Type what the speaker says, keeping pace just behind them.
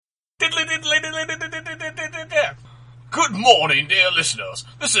Good morning, dear listeners.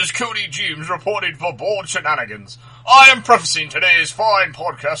 This is Cody James reporting for Board Shenanigans. I am prefacing today's fine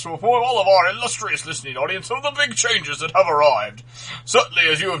podcast to inform all of our illustrious listening audience of the big changes that have arrived. Certainly,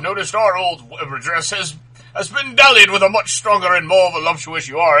 as you have noticed, our old web address has been dallied with a much stronger and more voluptuous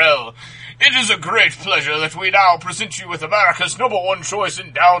URL. It is a great pleasure that we now present you with America's #1 choice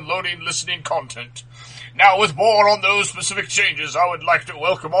in downloading listening content. Now, with more on those specific changes, I would like to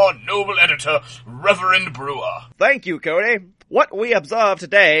welcome our noble editor, Reverend Brewer. Thank you, Cody. What we observe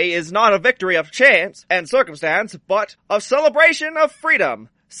today is not a victory of chance and circumstance, but of celebration of freedom,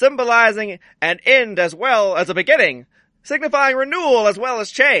 symbolizing an end as well as a beginning, signifying renewal as well as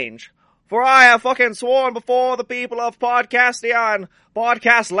change. For I have fucking sworn before the people of Podcastia and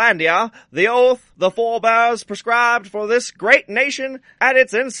Podcastlandia the oath the forebears prescribed for this great nation at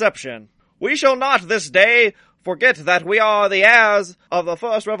its inception. We shall not this day forget that we are the heirs of the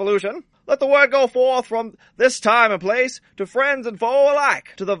first revolution. Let the word go forth from this time and place to friends and foe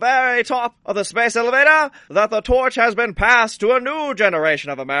alike, to the very top of the space elevator, that the torch has been passed to a new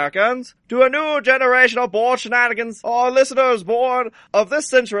generation of Americans, to a new generation of Board Shenanigans, our listeners born of this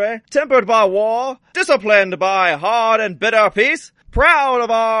century, tempered by war, disciplined by hard and bitter peace, proud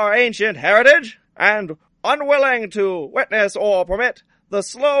of our ancient heritage, and unwilling to witness or permit the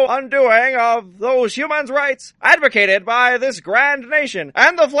slow undoing of those human rights advocated by this grand nation,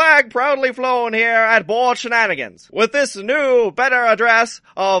 and the flag proudly flown here at Board Shenanigans. With this new, better address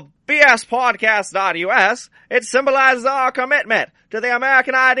of bspodcast.us, it symbolizes our commitment to the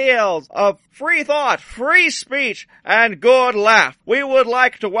American ideals of free thought, free speech, and good laugh. We would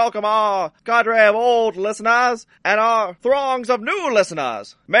like to welcome our cadre of old listeners and our throngs of new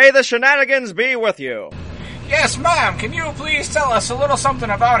listeners. May the shenanigans be with you. Yes, ma'am. Can you please tell us a little something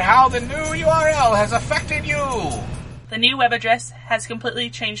about how the new URL has affected you? The new web address has completely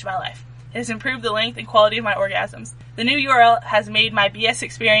changed my life. It has improved the length and quality of my orgasms. The new URL has made my BS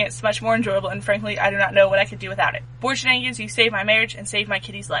experience much more enjoyable, and frankly, I do not know what I could do without it. Board Shenanigans, you saved my marriage and saved my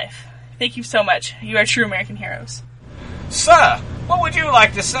kitty's life. Thank you so much. You are true American heroes. Sir, what would you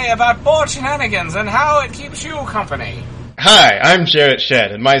like to say about Board Shenanigans and how it keeps you company? Hi, I'm Jarrett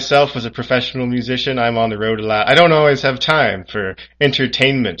Shedd, and myself as a professional musician, I'm on the road a lot. I don't always have time for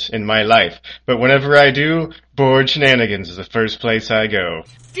entertainment in my life, but whenever I do, Board Shenanigans is the first place I go.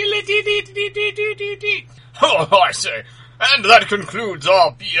 Oh, I say. And that concludes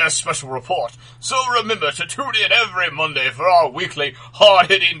our BS special report. So remember to tune in every Monday for our weekly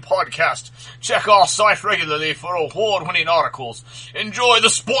hard-hitting podcast. Check our site regularly for award-winning articles. Enjoy the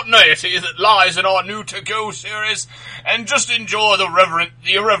spontaneity that lies in our new to-go series. And just enjoy the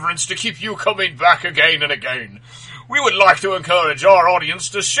irreverence to keep you coming back again and again. We would like to encourage our audience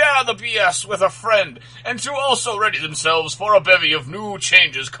to share the BS with a friend and to also ready themselves for a bevy of new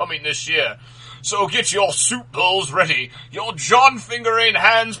changes coming this year. So get your soup bowls ready, your John-fingering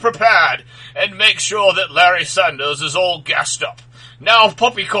hands prepared, and make sure that Larry Sanders is all gassed up. Now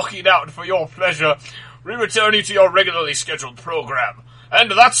poppycocking out for your pleasure, we return you to your regularly scheduled program.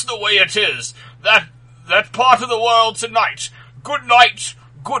 And that's the way it is. That part of the world tonight. Good night,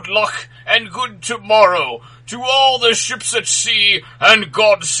 good luck, and good tomorrow to all the ships at sea, and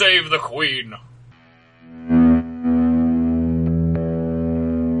God save the Queen.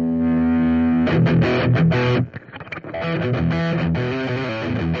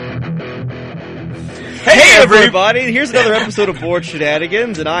 Hey everybody, here's another episode of Board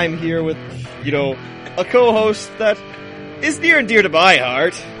Shenanigans, and I'm here with, a co-host that is near and dear to my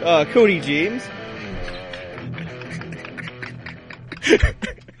heart, Cody James.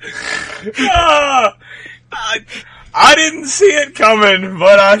 I didn't see it coming,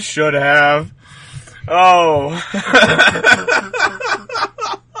 but I should have. Oh.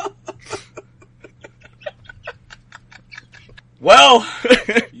 Well,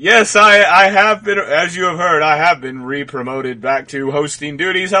 yes, I have been, as you have heard, I have been re-promoted back to hosting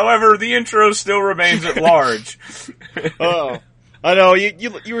duties. However, the intro still remains at large. Oh, I know,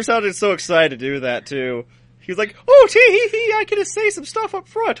 you were sounding so excited to do that, too. He was like, oh, tee-hee-hee, I get to say some stuff up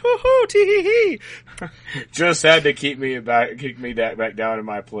front. Oh, tee-hee-hee. Just had to kick me back down in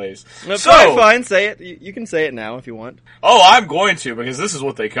my place. No, fine, say it. You can say it now if you want. Oh, I'm going to, because this is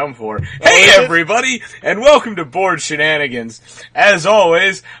what they come for. Hey, everybody, and welcome to Board Shenanigans. As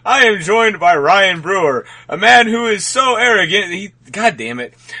always, I am joined by Ryan Brewer, a man who is so arrogant, God damn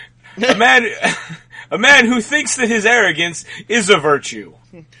it. A man who thinks that his arrogance is a virtue.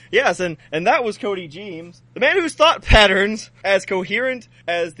 Yes, and that was Cody James, the man whose thought patterns as coherent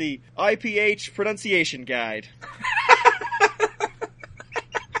as the IPH pronunciation guide.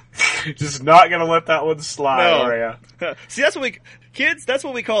 Just not gonna let that one slide, are ya? See, that's what Kids, that's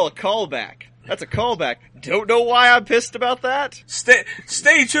what we call a callback. That's a callback. Don't know why I'm pissed about that?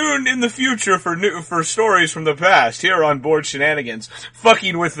 Stay tuned in the future for stories from the past here on Board Shenanigans,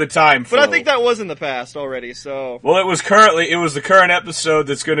 fucking with the time flow. But I think that was in the past already, so... Well, it was the current episode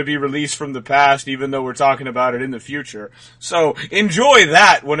that's going to be released from the past, even though we're talking about it in the future. So, enjoy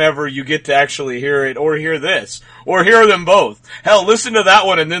that whenever you get to actually hear it, or hear this, or hear them both. Hell, listen to that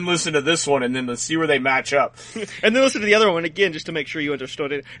one, and then listen to this one, and then let's see where they match up. And then listen to the other one again, just to make sure you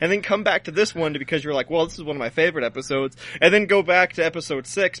understood it, and then come back to this one because you're like, well, this is one of my favorite episodes, and then go back to episode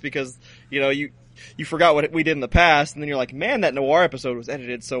 6 because, you forgot what we did in the past, and then you're like, man, that noir episode was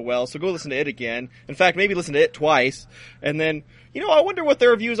edited so well, so go listen to it again. In fact, maybe listen to it twice, and then, I wonder what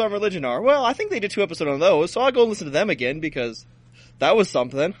their reviews on religion are. Well, I think they did 2 episodes on those, so I'll go listen to them again because that was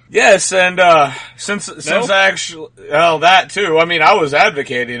something. Yes, and since that too. I mean, I was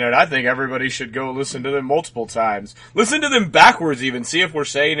advocating it. I think everybody should go listen to them multiple times. Listen to them backwards, even see if we're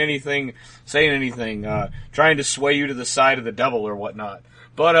saying anything, trying to sway you to the side of the devil or whatnot.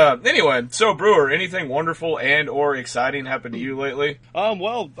 But anyway, so Brewer, anything wonderful and or exciting happened to you lately?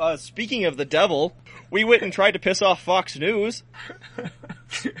 Speaking of the devil, we went and tried to piss off Fox News.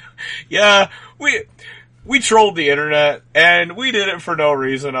 Yeah, we trolled the internet, and we did it for no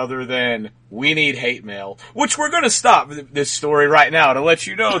reason other than we need hate mail. Which we're gonna stop this story right now to let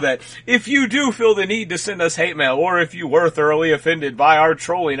you know that if you do feel the need to send us hate mail, or if you were thoroughly offended by our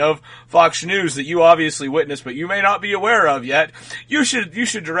trolling of Fox News that you obviously witnessed but you may not be aware of yet, you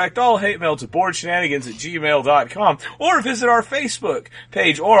should direct all hate mail to boardshenanigans@gmail.com, or visit our Facebook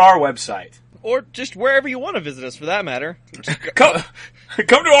page or our website. Or just wherever you want to visit us, for that matter. Come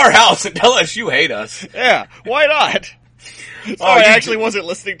to our house and tell us you hate us. Yeah, why not? I actually wasn't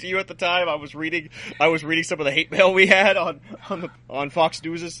listening to you at the time. I was reading some of the hate mail we had on Fox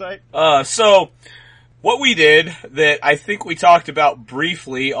News' site. So what we did that I think we talked about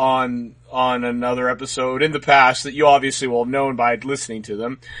briefly on another episode in the past that you obviously will have known by listening to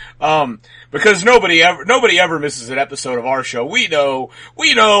them. Because nobody ever misses an episode of our show. We know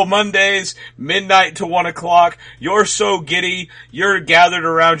Mondays, midnight to 1 o'clock, you're so giddy, you're gathered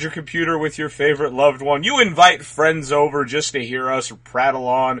around your computer with your favorite loved one. You invite friends over just to hear us prattle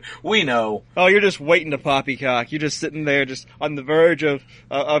on. We know. Oh, you're just waiting to poppycock. You're just sitting there just on the verge of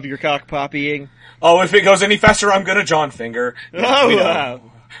your cock poppying. Oh, if it goes any faster, I'm gonna John Finger. Oh, wow.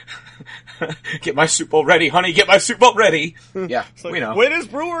 Get my soup bowl ready, honey. Get my soup bowl ready. Yeah, like, we know. When is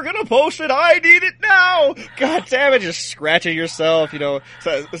Brewer gonna post it? I need it now. God damn it! Just scratching yourself,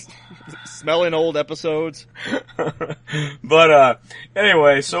 smelling old episodes. But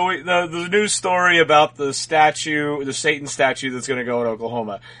anyway, so the news story about the Satan statue that's gonna go in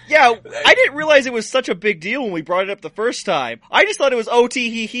Oklahoma. Yeah, I didn't realize it was such a big deal when we brought it up the first time. I just thought it was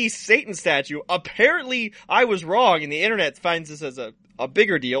OTHE Satan statue. Apparently, I was wrong, and the internet finds this as a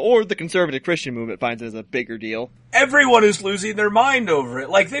bigger deal, or the conservative Christian movement finds it as a bigger deal. Everyone is losing their mind over it.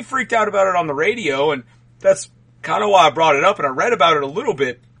 Like, they freaked out about it on the radio, and that's kind of why I brought it up, and I read about it a little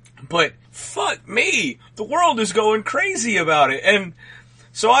bit. But, fuck me, the world is going crazy about it. And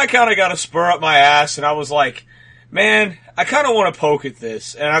so I kind of got to spur up my ass, and I was like, man, I kind of want to poke at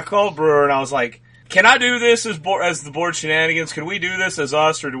this. And I called Brewer, and I was like, can I do this as the Board Shenanigans? Can we do this as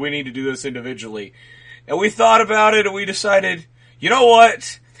us, or do we need to do this individually? And we thought about it, and we decided, you know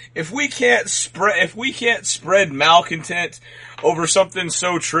what? If we can't spread malcontent over something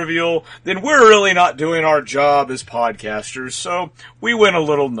so trivial, then we're really not doing our job as podcasters. So we went a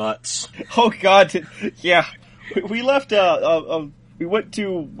little nuts. Oh God, yeah. We left. We went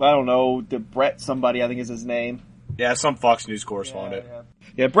to, I don't know, the Brett somebody, I think is his name. Yeah, some Fox News correspondent.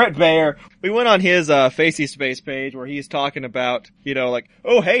 Yeah, Brett Baer. We went on his Facey Space page where he's talking about,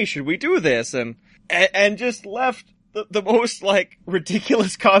 oh hey, should we do this? And just left the most,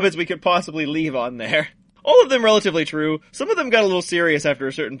 ridiculous comments we could possibly leave on there. All of them relatively true. Some of them got a little serious after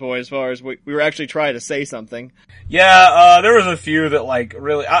a certain point as far as we were actually trying to say something. Yeah, there was a few that,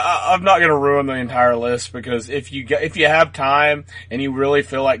 really, I'm not gonna ruin the entire list because if you have time and you really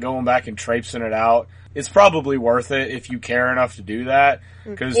feel like going back and traipsing it out, it's probably worth it if you care enough to do that.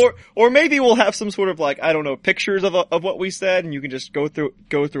 Or maybe we'll have some sort of pictures of what we said, and you can just go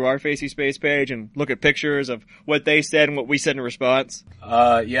through our Facey Space page and look at pictures of what they said and what we said in response.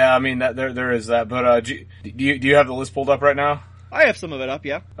 Yeah, I mean that there is that. But do you have the list pulled up right now? I have some of it up,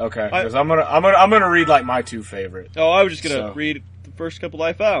 yeah. Okay, because I'm gonna read my two favorites. Oh, I was just gonna read the first couple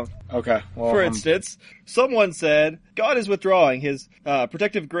I found. Okay. Well, for instance, someone said, God is withdrawing his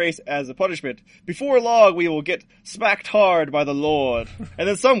protective grace as a punishment. Before long, we will get smacked hard by the Lord. And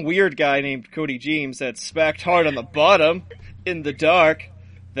then some weird guy named Cody James said, smacked hard on the bottom, in the dark.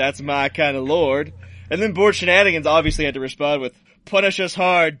 That's my kind of Lord. And then Board Shenanigans obviously had to respond with, Punish us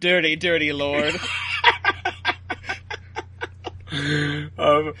hard, dirty, dirty Lord.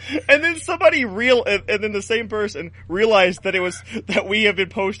 And then somebody and then the same person realized that that we have been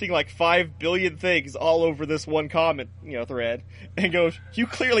posting like 5 billion things all over this one comment, thread, and goes, "You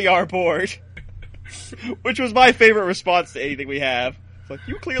clearly are bored." Which was my favorite response to anything we have. It's like,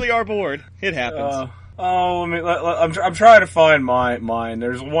 you clearly are bored. It happens. I'm trying to find mine.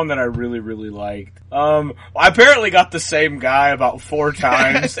 There's one that I really, really liked. I apparently got the same guy about 4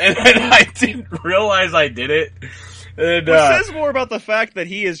 times, and I didn't realize I did it. And, which says more about the fact that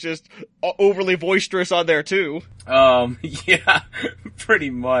he is just overly boisterous on there too. Yeah, pretty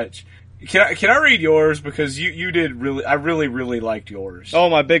much. Can I read yours? Because you did I really liked yours. Oh,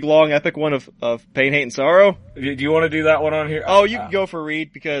 my big, long, epic one of Pain, Hate, and Sorrow? Do you want to do that one on here? Oh, you can go for a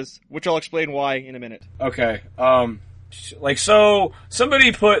read, which I'll explain why in a minute. Okay. So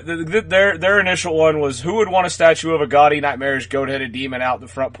somebody put their initial one was, who would want a statue of a gaudy, nightmarish, goat-headed demon out the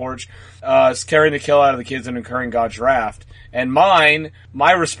front porch, scaring the kill out of the kids and incurring God's wrath? And my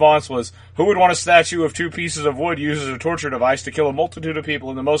response was, who would want a statue of 2 pieces of wood used as a torture device to kill a multitude of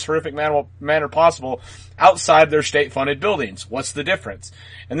people in the most horrific manner possible outside their state-funded buildings? What's the difference?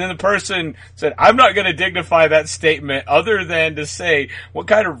 And then the person said, I'm not going to dignify that statement other than to say, what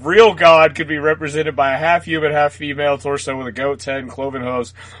kind of real God could be represented by a half-human, half-female torso with a goat's head and cloven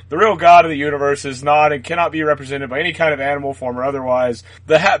hooves? The real God of the universe is not and cannot be represented by any kind of animal form or otherwise.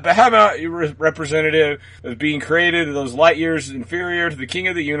 The Bahamut representative is being created in those light years inferior to the King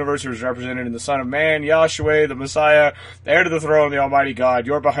of the universe, who is represented in the Son of Man, Yahshua, the Messiah, the heir to the throne, the Almighty God.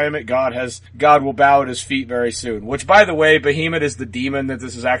 Your Bahamut God will bow at his feet very soon. Which, by the way, Bahamut is the demon that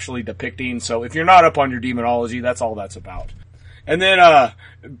this is actually depicting, so if you're not up on your demonology, that's all that's about. And then,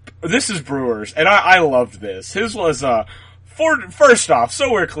 this is Brewer's, and I loved this. His was, first off,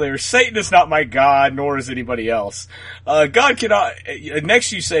 so we're clear, Satan is not my God, nor is anybody else.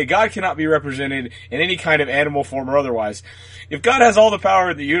 Next you say, God cannot be represented in any kind of animal form or otherwise. If God has all the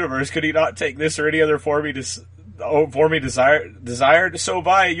power in the universe, could he not take this or any other form he desired? So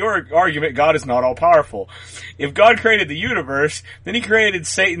by your argument, God is not all powerful. If God created the universe, then he created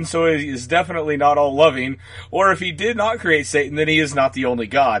Satan, so he is definitely not all loving. Or if he did not create Satan, then he is not the only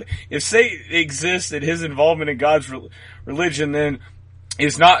God. If Satan exists and his involvement in God's religion, then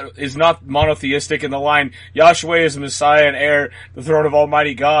is not monotheistic, and the line, Yahshua is the Messiah and heir, the throne of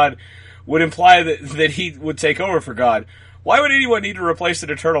Almighty God, would imply that he would take over for God. Why would anyone need to replace an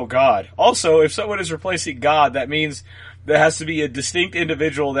eternal God? Also, if someone is replacing God, that means there has to be a distinct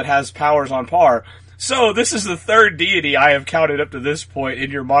individual that has powers on par. So, this is the 3rd deity I have counted up to this point in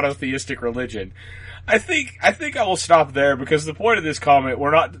your monotheistic religion. I think I will stop there, because the point of this comment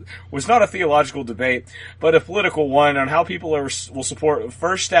was not a theological debate, but a political one on how people will support the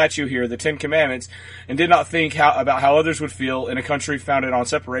first statue here, the 10 Commandments, and did not think about how others would feel in a country founded on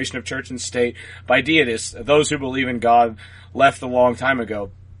separation of church and state by deists, those who believe in God left a long time ago.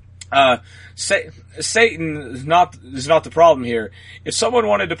 Satan is not the problem here. If someone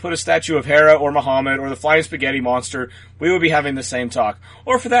wanted to put a statue of Hera or Muhammad or the flying spaghetti monster, we would be having the same talk.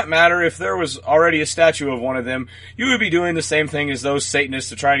 Or for that matter, if there was already a statue of one of them, you would be doing the same thing as those Satanists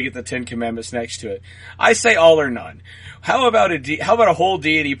to try to get the 10 Commandments next to it. I say all or none. How about a whole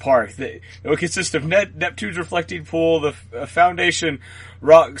deity park that would consist of Neptune's reflecting pool, the foundation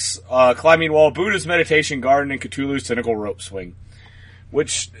rocks, climbing wall, Buddha's meditation garden, and Cthulhu's tentacle rope swing?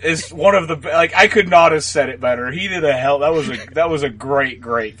 Which is one of the, I could not have said it better. He did that was a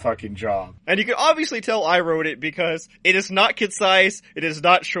great fucking job. And you can obviously tell I wrote it because it is not concise, it is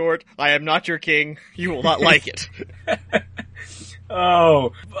not short, I am not your king, you will not like it.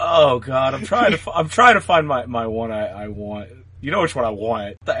 Oh God, I'm trying to find my one I want. You know which one I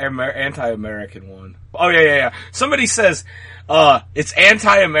want. The anti-American one. Oh yeah. Somebody says, it's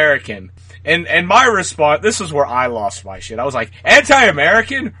anti-American. And my response, this is where I lost my shit. I was like,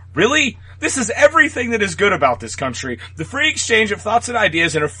 anti-American? Really? This is everything that is good about this country. The free exchange of thoughts and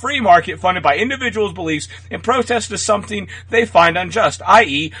ideas in a free market funded by individuals' beliefs in protest to something they find unjust,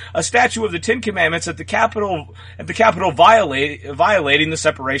 i.e., a statue of the 10 Commandments at the Capitol violating the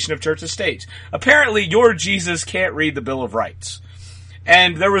separation of church and state. Apparently, your Jesus can't read the Bill of Rights.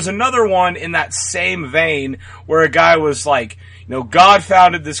 And there was another one in that same vein where a guy was like, God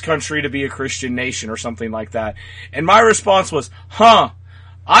founded this country to be a Christian nation or something like that. And my response was,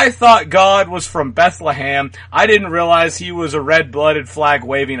 I thought God was from Bethlehem. I didn't realize he was a red-blooded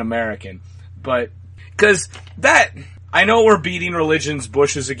flag-waving American. But, I know we're beating religion's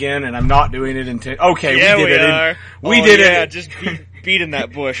bushes again, and I'm not doing it okay, yeah, we did we it. are. We did it. Just beating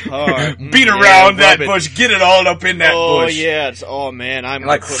that bush hard. Beat around that bush, get it all up in that bush. Oh yeah, man, I'm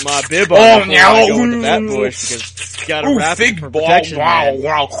like, gonna put my bib on before I go into that bush because you gotta wrap it for protection.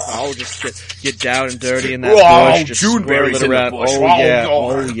 Wow. I'll just get down and dirty in that bush. Just Juneberries swirl it around. in the bush.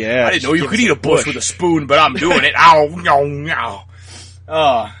 Oh yeah. I didn't know you could eat a bush with a spoon, but I'm doing it.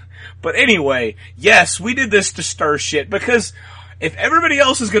 But anyway, yes, we did this to stir shit because if everybody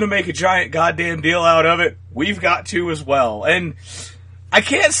else is going to make a giant goddamn deal out of it, we've got to as well. And I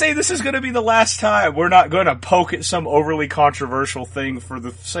can't say this is going to be the last time. We're not going to poke at some overly controversial thing for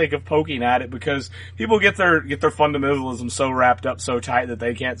the sake of poking at it because people get their fundamentalism so wrapped up so tight that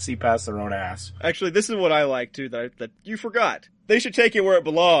they can't see past their own ass. Actually, this is what I like too that you forgot. They should take it where it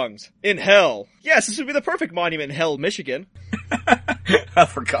belongs. In hell. Yes, this would be the perfect monument in Hell, Michigan. I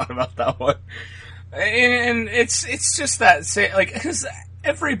forgot about that one. And it's just that, like, because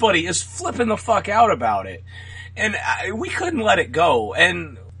everybody is flipping the fuck out about it. And we couldn't let it go.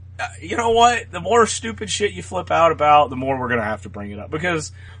 And you know what? The more stupid shit you flip out about, the more we're going to have to bring it up.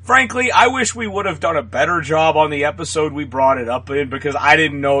 Because, frankly, I wish we would have done a better job on the episode we brought it up in, because I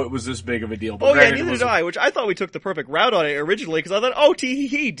didn't know it was this big of a deal. But neither did I, which I thought we took the perfect route on it originally, because I thought, oh,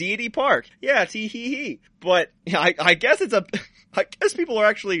 tee-hee-hee, Deity Park. Yeah, tee-hee-hee. But, I guess I guess people are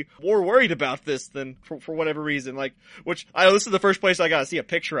actually more worried about this than for whatever reason. Like, this is the first place I got to see a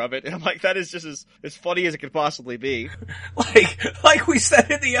picture of it, and I'm like, that is just as funny as it could possibly be. Like we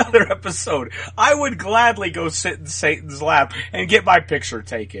said in the other episode, I would gladly go sit in Satan's lap and get my picture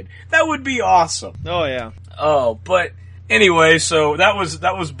taken. That would be awesome. Oh yeah. Oh, but anyway, so that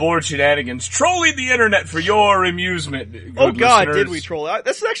was Bored Shenanigans, trolling the internet for your amusement. Oh God, listeners. did we troll?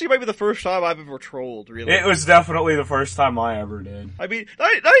 This actually might be the first time I've ever trolled. Really, it was definitely the first time I ever did. I mean,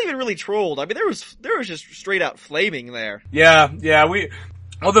 not even really trolled. I mean, there was just straight out flaming there. Yeah.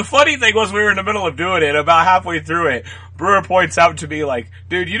 Well, the funny thing was we were in the middle of doing it. About halfway through it, Brewer points out to me like,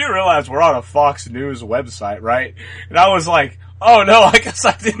 "Dude, you didn't realize we're on a Fox News website, right?" And I was like, oh no, I guess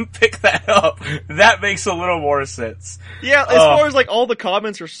I didn't pick that up. That makes a little more sense. Yeah, as far as like all the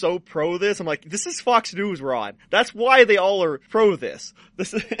comments are so pro this, I'm like, this is Fox News we're on. That's why they all are pro this.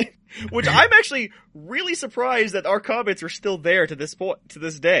 Which I'm actually really surprised that our comments are still there to this point, to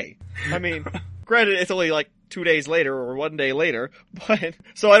this day. I mean, granted, it's only like 2 days later or 1 day later, but,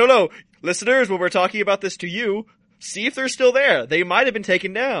 so I don't know. Listeners, when we're talking about this to you, see if they're still there. They might have been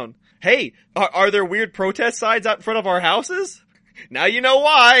taken down. Hey, are there weird protest signs out in front of our houses? Now you know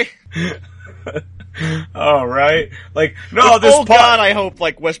why. Oh, right. Like, no, this God, I hope,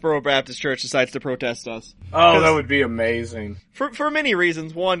 like, Westboro Baptist Church decides to protest us. Oh, that would be amazing. For many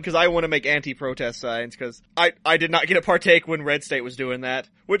reasons. One, because I want to make anti-protest signs, because I did not get to partake when Red State was doing that.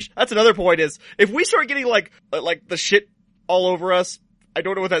 Which, that's another point is, if we start getting, like the shit all over us, I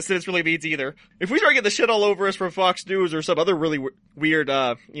don't know what that sentence really means either. If we start getting the shit all over us from Fox News or some other really weird,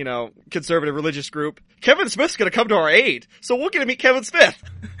 conservative religious group, Kevin Smith's gonna come to our aid. So we'll get to meet Kevin Smith.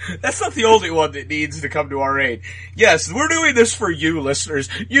 That's not the only one that needs to come to our aid. Yes, we're doing this for you, listeners.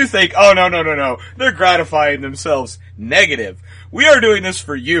 You think, oh, no. They're gratifying themselves. Negative. We are doing this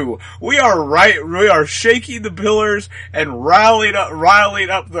for you. We are shaking the pillars and riling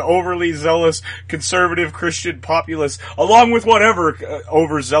up the overly zealous conservative Christian populace, along with whatever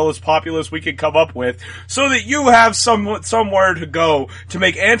overzealous populace we can come up with, so that you have somewhere to go to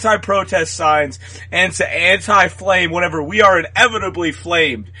make anti-protest signs and to anti-flame whenever we are inevitably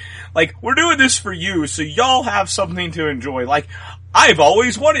flamed. Like, we're doing this for you, so y'all have something to enjoy. Like, I've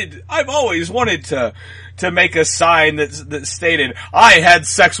always wanted to make a sign that stated, I had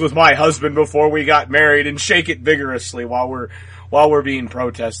sex with my husband before we got married, and shake it vigorously while we're being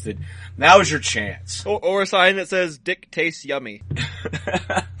protested. Now's your chance. Or a sign that says, dick tastes yummy.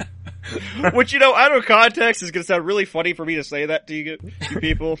 Which, out of context is gonna sound really funny for me to say that to you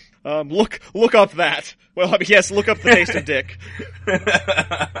people. Look up that. Well, I mean, yes, look up the taste of dick.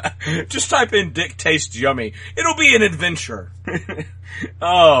 Just type in dick tastes yummy. It'll be an adventure.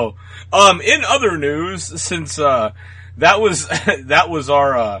 Oh. In other news, since, that was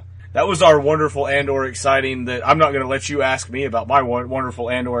our wonderful and or exciting that I'm not gonna let you ask me about my wonderful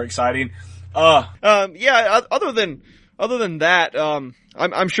and or exciting. Yeah, other than that,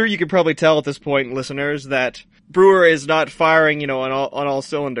 I'm sure you can probably tell at this point, listeners, that Brewer is not firing, on all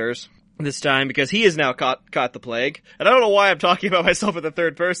cylinders this time, because he has now caught the plague. And I don't know why I'm talking about myself in the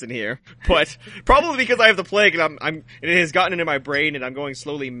third person here, but probably because I have the plague and it has gotten into my brain and I'm going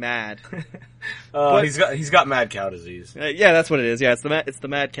slowly mad. He's got mad cow disease. Yeah, that's what it is. Yeah, it's the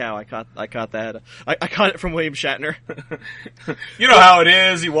mad cow. I caught that. I caught it from William Shatner. You know how it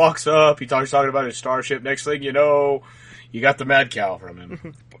is. He walks up, he starts talking about his starship. Next thing you know, You got the mad cow from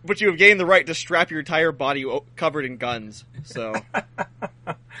him. But you have gained the right to strap your entire body covered in guns, so...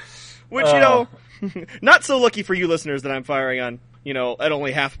 Which, not so lucky for you listeners that I'm firing on, at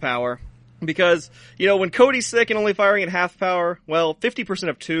only half power. Because, when Cody's sick and only firing at half power, well, 50%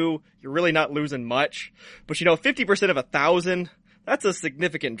 of 2, you're really not losing much. But, 50% of 1,000, that's a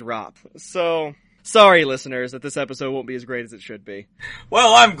significant drop. So, sorry listeners that this episode won't be as great as it should be.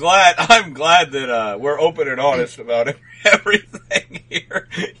 Well, I'm glad that, we're open and honest about everything here.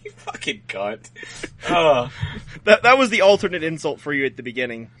 You fucking cunt. That was the alternate insult for you at the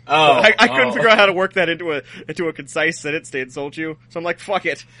beginning. I couldn't figure out how to work that into a concise sentence to insult you, so I'm like, fuck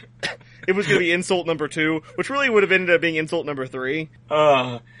it. It was gonna be insult number 2, which really would have ended up being insult number 3.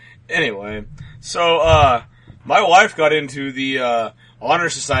 Anyway, so, my wife got into the, Honor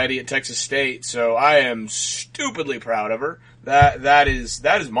Society at Texas State, so I am stupidly proud of her. That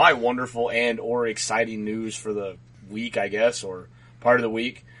is my wonderful and or exciting news for the week, I guess, or part of the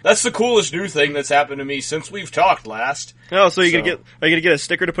week. That's the coolest new thing that's happened to me since we've talked last. Oh, so are you gonna get a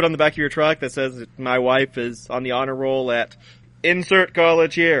sticker to put on the back of your truck that says that my wife is on the honor roll at insert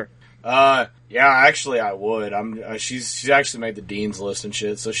college here? Yeah, actually I would. She's actually made the dean's list and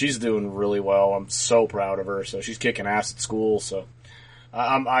shit, so she's doing really well. I'm so proud of her. So she's kicking ass at school, so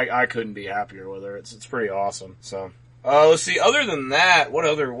I couldn't be happier with her. It's pretty awesome. So, let's see. Other than that, what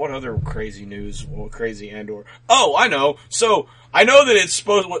other crazy news? Well, crazy and/or? Oh, I know. So I know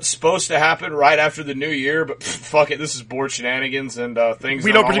that what's supposed to happen right after the new year, but fuck it. This is board shenanigans and things.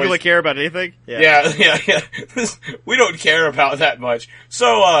 We don't particularly care about anything. Yeah. We don't care about that much.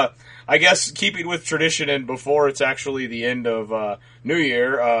 So, I guess keeping with tradition and before it's actually the end of New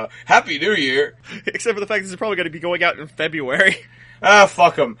Year, Happy New Year. Except for the fact this is probably going to be going out in February.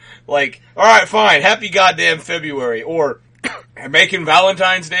 Fuck them. Like, alright, fine, happy goddamn February. Or, making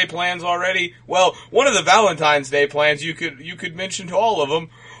Valentine's Day plans already? Well, one of the Valentine's Day plans you could mention to all of them.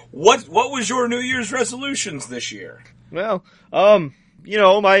 What was your New Year's resolutions this year? Well,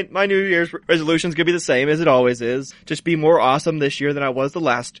 my New Year's resolution's gonna be the same as it always is. Just be more awesome this year than I was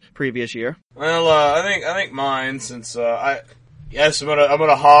the previous year. Well, I think mine, since, Yes, I'm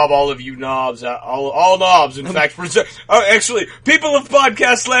gonna hob all of you knobs out, all knobs, in fact, actually, people of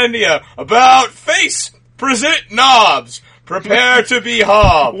Podcastlandia, about face, present knobs, prepare to be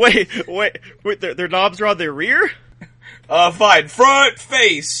hobbed. Wait, their knobs are on their rear? Fine, front,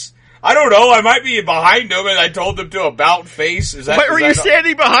 face. I don't know, I might be behind them and I told them to about face. Why were you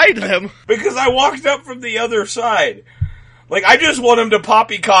standing behind them? Because I walked up from the other side. Like, I just want them to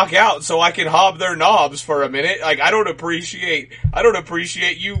poppycock out so I can hob their knobs for a minute. Like, I don't appreciate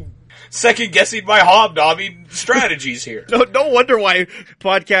you second-guessing my hobnobbing strategies here. No wonder why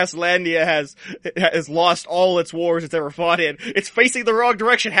Podcastlandia has lost all its wars it's ever fought in. It's facing the wrong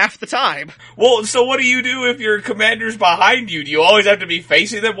direction half the time. Well, so what do you do if your commander's behind you? Do you always have to be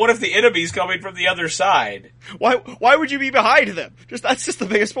facing them? What if the enemy's coming from the other side? Why would you be behind them? That's just the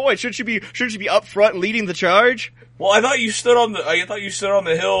biggest point. Shouldn't you be up front leading the charge? Well, I thought you stood on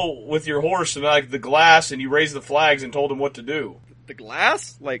the hill with your horse and like the glass, and you raised the flags and told them what to do. The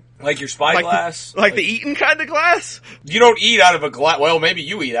glass? Like your spy glass? Like the eaten kind of glass? You don't eat out of a glass. Well, maybe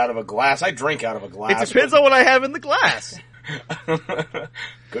you eat out of a glass. I drink out of a glass. It depends on what I have in the glass.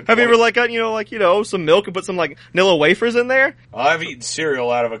 Good have you ever gotten, some milk and put some Nilla wafers in there? I've eaten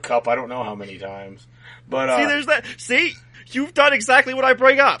cereal out of a cup. I don't know how many times. But see, there's that. See, you've done exactly what I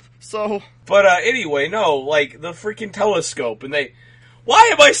bring up. So, but anyway, no, the freaking telescope, and why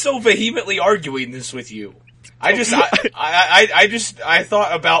am I so vehemently arguing this with you? I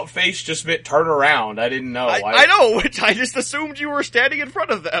thought about face just meant turn around. I didn't know. I know, which I just assumed you were standing in front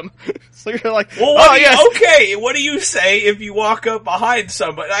of them. So you're like, well, okay, what do you say if you walk up behind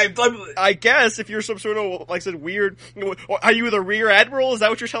somebody? I guess if you're some sort of, weird, are you the rear admiral? Is that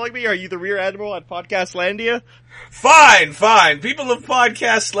what you're telling me? Are you the rear admiral at Podcastlandia? Fine. People of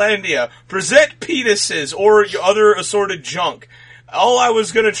Podcastlandia, present penises or other assorted junk. All I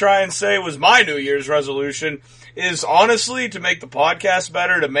was going to try and say was my New Year's resolution is honestly to make the podcast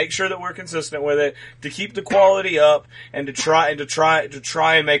better, to make sure that we're consistent with it, to keep the quality up, and to try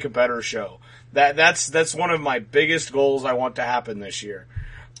and make a better show. That's one of my biggest goals I want to happen this year.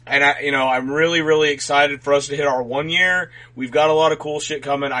 And I'm really, really excited for us to hit our 1 year. We've got a lot of cool shit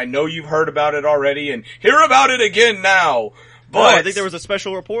coming. I know you've heard about it already, and hear about it again now. But I think there was a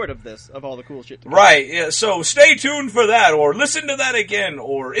special report of all the cool shit. Right, yeah, so stay tuned for that, or listen to that again,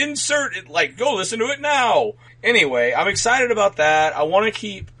 or insert it, go listen to it now. Anyway, I'm excited about that. I want to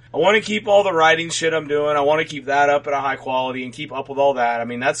keep I want to keep all the writing shit I'm doing. I want to keep that up at a high quality and keep up with all that. I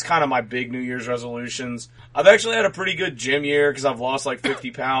mean, that's kind of my big New Year's resolutions. I've actually had a pretty good gym year because I've lost like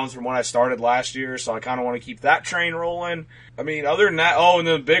 50 pounds from when I started last year, so I kind of want to keep that train rolling. I mean, other than that, and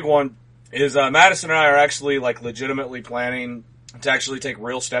the big one is Madison and I are actually like legitimately planning to actually take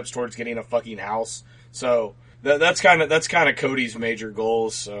real steps towards getting a fucking house. So that's kind of Cody's major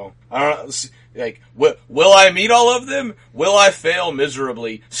goals. So I don't know. Like, will I meet all of them? Will I fail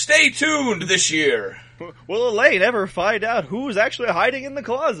miserably? Stay tuned this year. Will Elaine ever find out who's actually hiding in the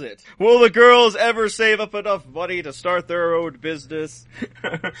closet? Will the girls ever save up enough money to start their own business?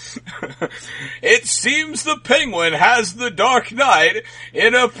 It seems the Penguin has the Dark Knight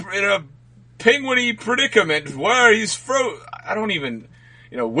in a penguin-y predicament where he's I don't even...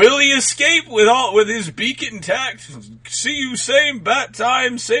 will he escape with his beak intact? See you same bat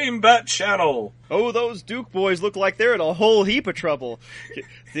time, same bat channel. Oh, those Duke boys look like they're in a whole heap of trouble.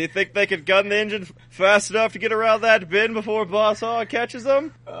 Do you think they could gun the engine fast enough to get around that bend before Boss Hog catches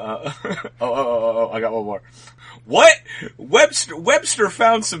them? I got one more. What? Webster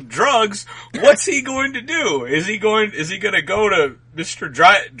found some drugs. What's he going to do? Is he going to go to Mr.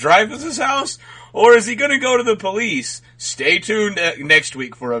 Dreyfus's house? Or is he going to go to the police? Stay tuned next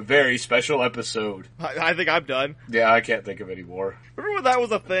week for a very special episode. I think I'm done. Yeah, I can't think of any more. Remember when that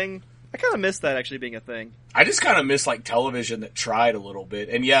was a thing? I kind of missed that actually being a thing. I just kind of miss like television that tried a little bit.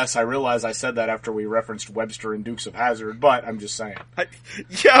 And yes, I realize I said that after we referenced Webster and Dukes of Hazzard, but I'm just saying.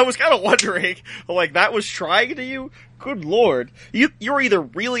 I was kind of wondering, like, that was trying to you? Good lord. You're either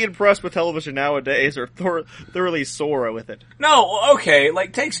really impressed with television nowadays or thoroughly sore with it. No, okay,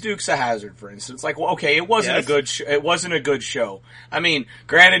 like, take Dukes of Hazzard, for instance. Like, well, okay, it wasn't it wasn't a good show. I mean,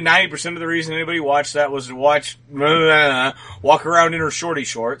 granted, 90% of the reason anybody watched that was to walk around in her shorty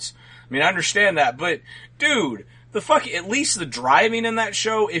shorts. I mean, I understand that, but, dude, at least the driving in that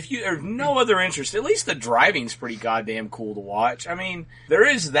show, if you have no other interest, at least the driving's pretty goddamn cool to watch. I mean, there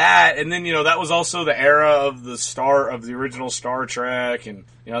is that, and then, that was also the era of the original Star Trek, and,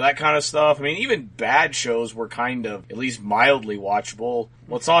 that kind of stuff. I mean, even bad shows were kind of, at least mildly watchable.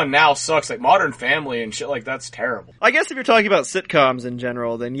 What's on now sucks, like Modern Family and shit like that's terrible. I guess if you're talking about sitcoms in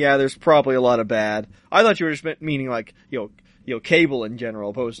general, then yeah, there's probably a lot of bad. I thought you were just meaning like, cable in general,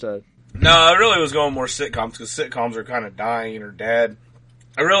 opposed to... No, I really was going more sitcoms, because sitcoms are kind of dying or dead.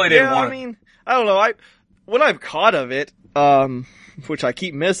 I really didn't want to... I mean, I don't know, what I've caught of it, which I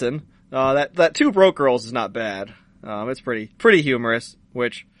keep missing, that Two Broke Girls is not bad. It's pretty humorous,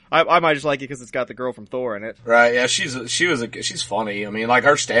 which I might just like it because it's got the girl from Thor in it. Right, yeah, she's funny. I mean, like,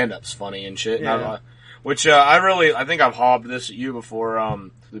 her stand-up's funny and shit. Yeah. Which, I think I've hobbed this at you before,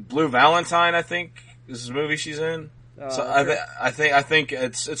 the Blue Valentine, I think, is the movie she's in. So okay. I think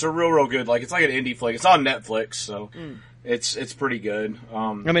it's a real good, like, it's like an indie flick. It's on Netflix, so it's pretty good.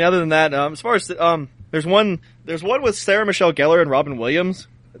 I mean, other than that, as far as there's one with Sarah Michelle Gellar and Robin Williams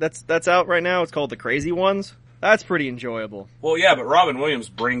that's out right now. It's called The Crazy Ones. That's pretty enjoyable. Well, yeah, but Robin Williams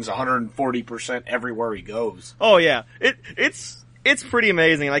brings 140% everywhere he goes. Oh yeah, it's pretty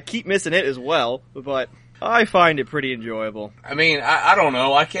amazing, and I keep missing it as well, but I find it pretty enjoyable. I mean, I don't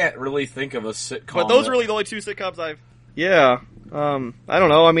know. I can't really think of a sitcom. But those are really the only two sitcoms I've... Yeah. I don't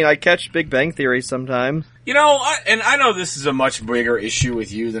know. I mean, I catch Big Bang Theory sometimes. I know this is a much bigger issue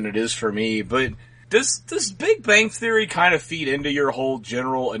with you than it is for me, but does Big Bang Theory kind of feed into your whole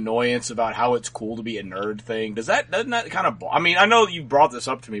general annoyance about how it's cool to be a nerd thing? Doesn't that kind of... I mean, I know you brought this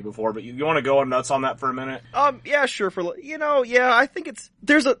up to me before, but you want to go nuts on that for a minute? Yeah, sure. Yeah, I think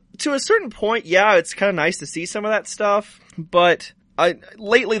to a certain point, yeah, it's kind of nice to see some of that stuff, but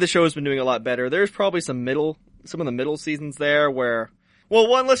lately the show's been doing a lot better. There's probably some of the middle seasons there where,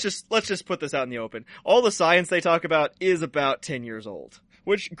 well, let's just put this out in the open. All the science they talk about is about 10 years old.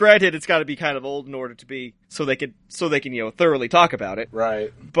 Which, granted, it's got to be kind of old in order to be so they can thoroughly talk about it.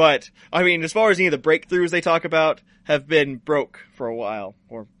 Right. But I mean, as far as any of the breakthroughs they talk about have been broke for a while,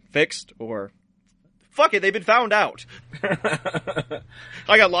 or fixed, or fuck it, they've been found out.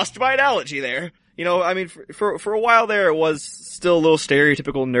 I got lost in my analogy there. I mean, for a while there, it was still a little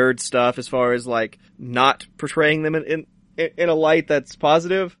stereotypical nerd stuff as far as like not portraying them in a light that's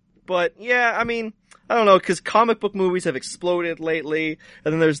positive. But yeah, I mean, I don't know, because comic book movies have exploded lately,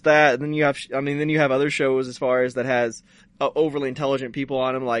 and then there's that, and then you have other shows as far as that has overly intelligent people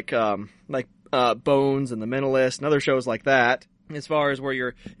on them, like Bones and The Mentalist, and other shows like that. As far as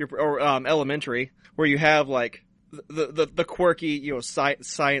where Elementary, where you have like the quirky,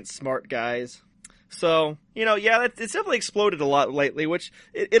 science smart guys. So, yeah, it's definitely exploded a lot lately, which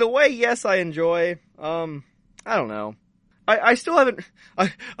in a way, yes, I enjoy. I don't know. I still haven't,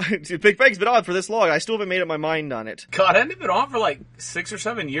 Big Bang's been on for this long, I still haven't made up my mind on it. God, hadn't it been on for like 6 or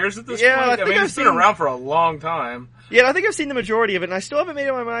 7 years at this Yeah, point? I think it's been around for a long time. Yeah, I think I've seen the majority of it, and I still haven't made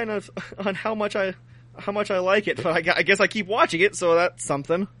up my mind on how much I like it, but I guess I keep watching it, so that's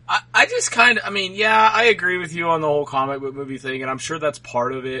something. I just kind of, I agree with you on the whole comic book movie thing, and I'm sure that's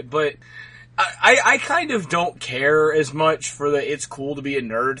part of it, but I kind of don't care as much for the it's cool to be a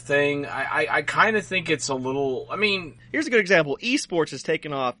nerd thing. I kind of think it's a little, Here's a good example. Esports has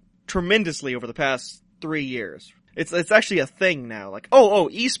taken off tremendously over the past 3 years. It's actually a thing now. Like,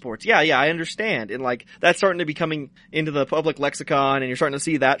 esports. Yeah, I understand. And like, that's starting to be coming into the public lexicon, and you're starting to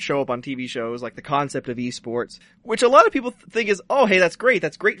see that show up on TV shows, like the concept of esports, which a lot of people think is, oh, hey, that's great.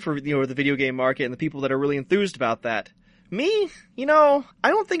 That's great for, the video game market and the people that are really enthused about that. Me, I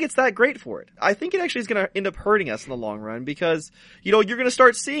don't think it's that great for it. I think it actually is going to end up hurting us in the long run because, you're going to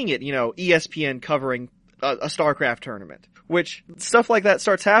start seeing it, ESPN covering a StarCraft tournament, which stuff like that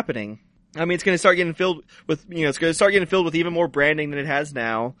starts happening. It's going to start getting filled with, it's going to start getting filled with even more branding than it has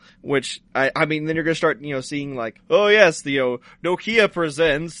now, which, then you're going to start, seeing like, oh yes, Nokia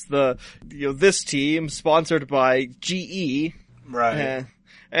presents this team sponsored by GE. Right.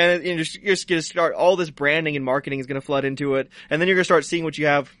 And you're just going to start, all this branding and marketing is going to flood into it. And then you're going to start seeing what you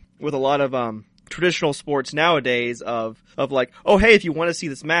have with a lot of, traditional sports nowadays of like, oh hey, if you want to see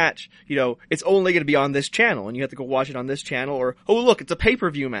this match, it's only going to be on this channel and you have to go watch it on this channel, or, oh look, it's a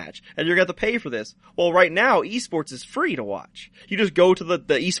pay-per-view match and you're going to have to pay for this. Well, right now, esports is free to watch. You just go to the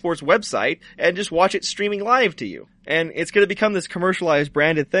esports website and just watch it streaming live to you. And it's going to become this commercialized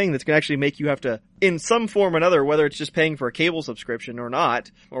branded thing that's going to actually make you have to, in some form or another, whether it's just paying for a cable subscription or not,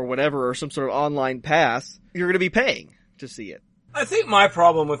 or whatever, or some sort of online pass, you're going to be paying to see it. I think my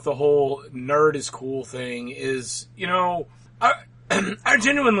problem with the whole nerd is cool thing is, I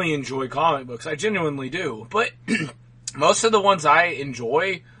genuinely enjoy comic books. I genuinely do. But most of the ones I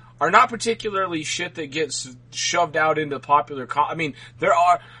enjoy are not particularly shit that gets shoved out into popular there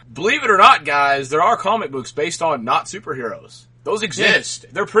are, believe it or not, guys, there are comic books based on not superheroes. Those exist. Yeah.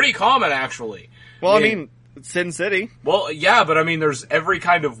 They're pretty common, actually. Well, Sin City. Well, yeah, but there's every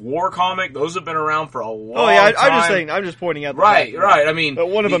kind of war comic. Those have been around for a long time. I'm just pointing out. Right. But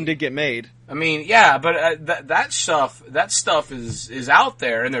one of them did get made. Yeah, but that stuff is out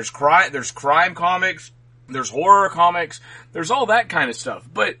there, and there's crime comics, there's horror comics, there's all that kind of stuff.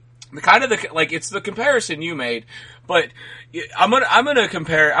 But it's the comparison you made. But I'm gonna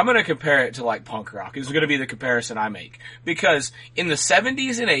compare it to like punk rock. Is going to be the comparison I make, because in the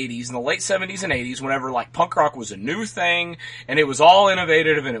 70s and 80s, in the late 70s and 80s, whenever like punk rock was a new thing and it was all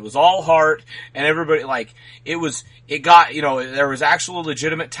innovative and it was all heart and everybody there was actual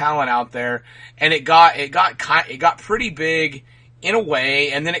legitimate talent out there, and it got pretty big in a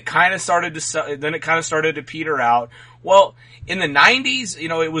way, and then it kind of started to peter out. Well, in the 90s,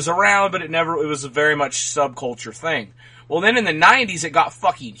 it was around, but it was a very much subculture thing. Well, then in the 90s, it got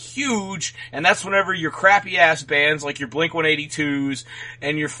fucking huge, and that's whenever your crappy-ass bands, like your Blink-182s,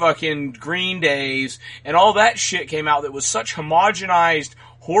 and your fucking Green Days, and all that shit came out that was such homogenized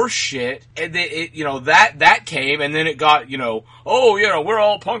horse shit, and that came, and then it got, we're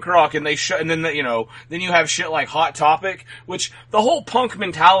all punk rock, and then you have shit like Hot Topic, which the whole punk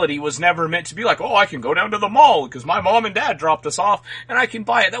mentality was never meant to be like, oh, I can go down to the mall because my mom and dad dropped us off and I can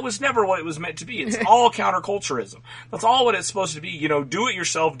buy it. That was never what it was meant to be. It's all counterculturism. That's all what it's supposed to be. Do it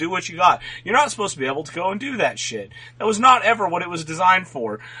yourself, do what you got. You're not supposed to be able to go and do that shit. That was not ever what it was designed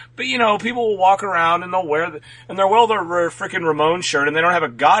for. But people will walk around and they'll wear their freaking Ramones shirt, and they don't have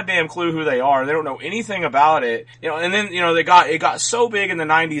a goddamn clue who they are. They don't know anything about it. And then, it got so big in the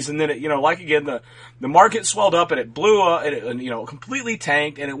 90s, and then it, the market swelled up and it blew up, and it, completely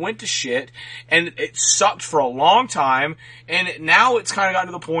tanked, and it went to shit, and it sucked for a long time, and now it's kind of gotten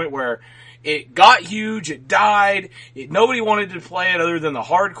to the point where it got huge, it died, nobody wanted to play it other than the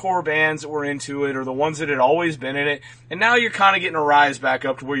hardcore bands that were into it, or the ones that had always been in it, and now you're kind of getting a rise back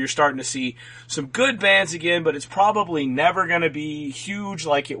up to where you're starting to see some good bands again, but it's probably never going to be huge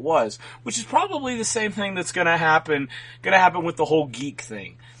like it was, which is probably the same thing that's going to happen with the whole geek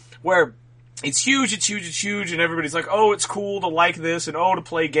thing, where it's huge, and everybody's like, oh, it's cool to like this, and oh, to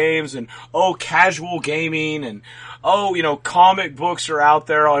play games, and oh, casual gaming, and oh, comic books are out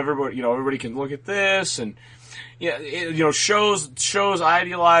there, everybody can look at this, and shows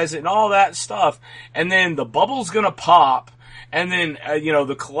idealize it, and all that stuff, and then the bubble's gonna pop, and then,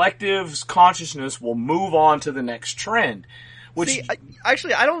 the collective's consciousness will move on to the next trend. See, I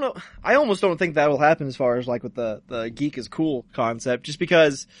don't know. I almost don't think that will happen as far as like with the geek is cool concept, just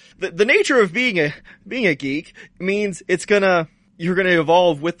because the nature of being a geek means it's gonna, you're going to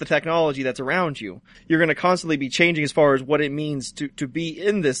evolve with the technology that's around you. You're going to constantly be changing as far as what it means to be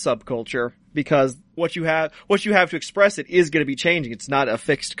in this subculture, because what you have to express it is going to be changing. It's not a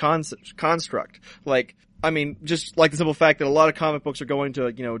fixed construct. Like, I mean, just like the simple fact that a lot of comic books are going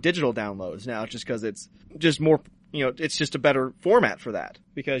to, digital downloads now, just because it's just more, it's just a better format for that,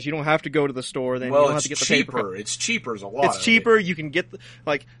 because you don't have to go to the store. Then you don't have to get the paper. It's cheaper. It's cheaper. It's cheaper. You can get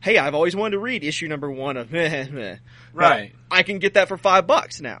hey, I've always wanted to read issue number 1 of right. I can get that for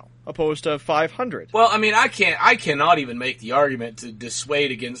 $5 now, opposed to $500. Well, I mean, I cannot even make the argument to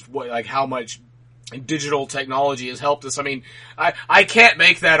dissuade against how much digital technology has helped us. I mean, I can't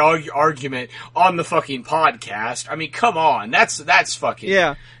make that argument on the fucking podcast. I mean, come on, that's fucking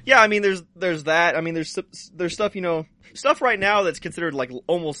yeah. I mean, there's that. I mean, there's stuff stuff right now that's considered like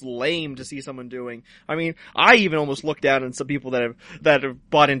almost lame to see someone doing. I mean, I even almost look down on some people that have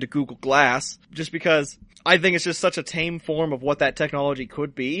bought into Google Glass, just because I think it's just such a tame form of what that technology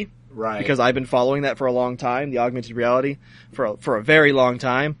could be. Right. Because I've been following that for a long time, the augmented reality, for a very long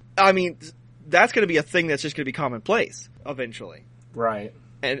time. I mean, that's going to be a thing that's just going to be commonplace eventually. Right.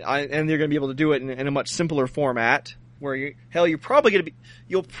 And they're going to be able to do it in a much simpler format, where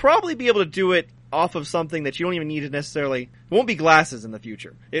you'll probably be able to do it off of something that you don't even need to necessarily. It won't be glasses in the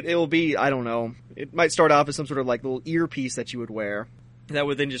future. It'll be, I don't know. It might start off as some sort of like little earpiece that you would wear that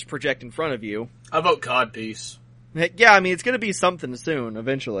would then just project in front of you. How about codpiece? Yeah, I mean, it's going to be something soon,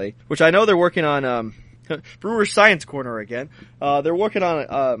 eventually. Which I know they're working on. Brewer Science Corner again. They're working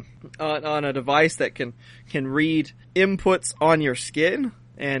on a device that can read inputs on your skin.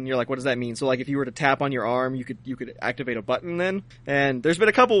 And you're like, what does that mean? So like if you were to tap on your arm, you could activate a button then. And there's been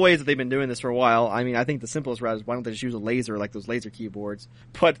a couple ways that they've been doing this for a while. I mean, I think the simplest route is, why don't they just use a laser, like those laser keyboards?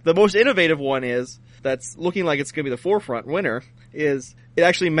 But the most innovative one that's looking like it's going to be the forefront winner, is it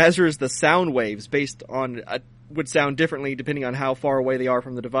actually measures the sound waves based on would sound differently depending on how far away they are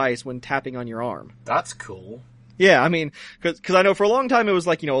from the device when tapping on your arm. That's cool. Yeah, I mean, cause I know for a long time it was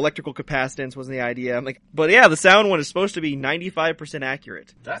like, electrical capacitance wasn't the idea. I'm like, but yeah, the sound one is supposed to be 95%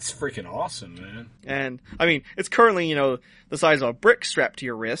 accurate. That's freaking awesome, man. And, I mean, it's currently, the size of a brick strapped to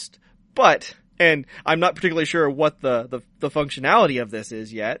your wrist, and I'm not particularly sure what the functionality of this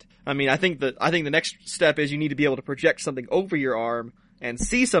is yet. I mean, I think the next step is you need to be able to project something over your arm and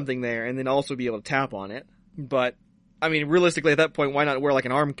see something there, and then also be able to tap on it. But, I mean, realistically, at that point, why not wear like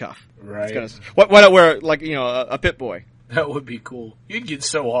an arm cuff? Right. Why not wear like a Pip-Boy? That would be cool. You'd get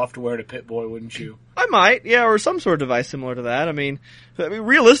so off to wear a Pip-Boy, wouldn't you? I might, yeah, or some sort of device similar to that. I mean,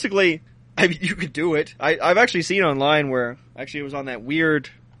 realistically, you could do it. I've actually seen online where it was on that weird.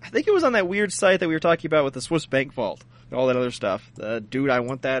 I think it was on that weird site that we were talking about with the Swiss bank vault, and all that other stuff. Dude, I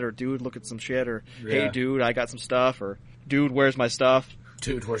want that, or dude, look at some shit, or hey, dude, I got some stuff, or dude, where's my stuff?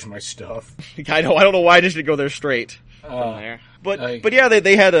 Dude, where's my stuff? I don't know why I just didn't go there straight from there. But yeah,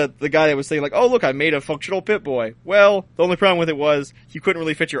 they had the guy that was saying like, oh look, I made a functional Pip-Boy. Well, the only problem with it was you couldn't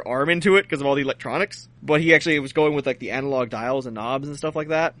really fit your arm into it because of all the electronics. But he actually was going with like the analog dials and knobs and stuff like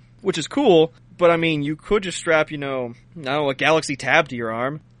that, which is cool. But I mean, you could just strap, a Galaxy Tab to your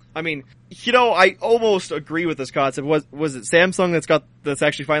arm. I mean, I almost agree with this concept. Was it Samsung that's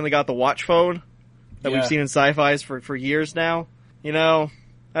actually finally got the watch phone that we've seen in sci-fis for years now?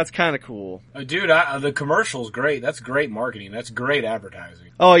 That's kind of cool. Dude, the commercial's great. That's great marketing. That's great advertising.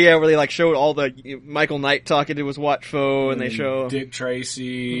 Oh yeah, where they like showed all the Michael Knight talking to his watch phone, and they show Dick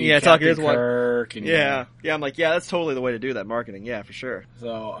Tracy, talking to his Kirk, and yeah. I'm like, yeah, that's totally the way to do that marketing. Yeah, for sure.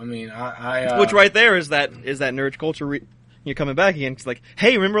 So I mean, I which right there is that nerd culture. You're coming back again. It's like,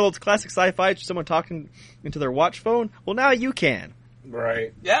 hey, remember those classic sci-fi? Someone talking into their watch phone? Well, now you can.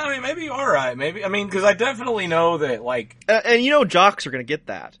 Right. Yeah, I mean, maybe you are right. Maybe, I mean, because I definitely know that, like... and jocks are going to get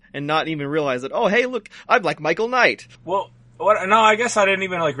that and not even realize that, oh, hey, look, I'm like Michael Knight. Well, no, I guess I didn't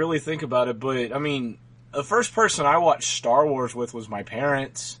even, like, really think about it, but, I mean, the first person I watched Star Wars with was my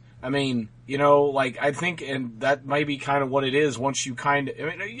parents. I mean, I think, and that might be kind of what it is once you kind of...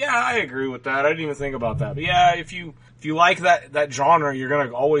 I mean, yeah, I agree with that. I didn't even think about that. But, yeah, if you like that genre, you're going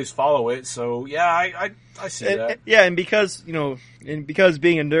to always follow it. So, yeah, I see that. Yeah, and because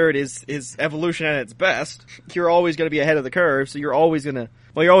being a nerd is evolution at its best, you're always going to be ahead of the curve, so you're always going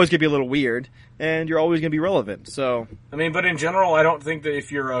to be a little weird, and you're always going to be relevant, so... I mean, but in general, I don't think that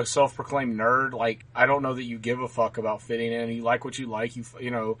if you're a self-proclaimed nerd, like, I don't know that you give a fuck about fitting in. You like what you like, you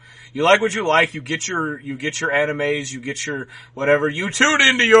like what you like, you get your animes, you get your whatever, you tune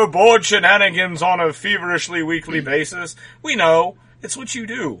into your bored shenanigans on a feverishly weekly basis. We know. It's what you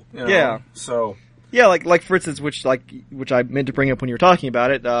do. Yeah. So... Yeah, like for instance, which I meant to bring up when you were talking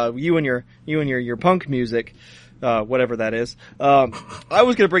about it, you and your punk music, whatever that is. I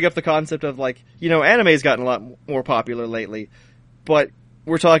was going to bring up the concept of like, anime's gotten a lot more popular lately, but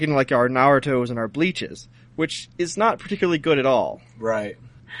we're talking like our Narutos and our Bleaches, which is not particularly good at all. Right.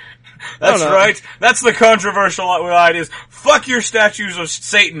 That's right. That's the controversial idea is, fuck your statues of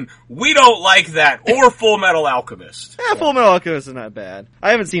Satan. We don't like that. Or Full Metal Alchemist. Yeah, Full Metal Alchemist is not bad. I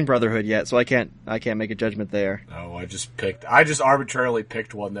haven't seen Brotherhood yet, so I can't make a judgment there. Oh, I just arbitrarily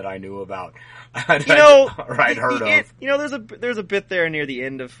picked one that I knew about. I'd heard of. There's a bit there near the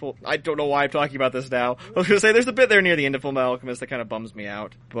end of I don't know why I'm talking about this now. I was gonna say there's a bit there near the end of Full Metal Alchemist that kind of bums me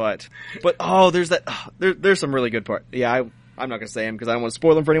out. But there's some really good part. Yeah, I'm not gonna say them because I don't want to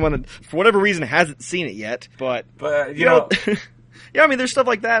spoil them for anyone that, for whatever reason, hasn't seen it yet. But you know yeah, I mean, there's stuff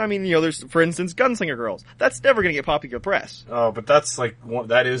like that. I mean, there's, for instance, Gunslinger Girls. That's never gonna get popular press. Oh, but that's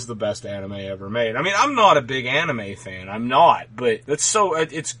that is the best anime ever made. I mean, I'm not a big anime fan. I'm not, but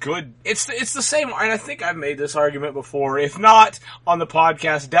it's good. It's the same, and I think I've made this argument before. If not on the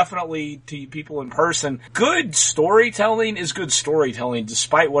podcast, definitely to people in person. Good storytelling is good storytelling,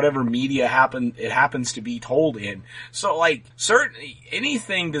 despite whatever media it happens to be told in. So, certainly,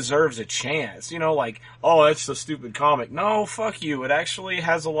 anything deserves a chance. Oh, that's a stupid comic. No, fuck you. It actually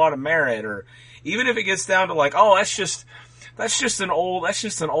has a lot of merit, or even if it gets down to oh, that's just an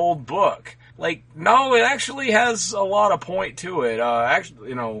old book. No, it actually has a lot of point to it.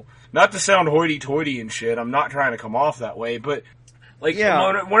 Actually, not to sound hoity-toity and shit. I'm not trying to come off that way, but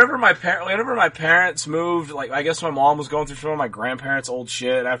whenever my parents moved, I guess my mom was going through some of my grandparents' old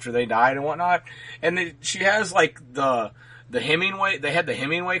shit after they died and whatnot, and she has the Hemingway. They had the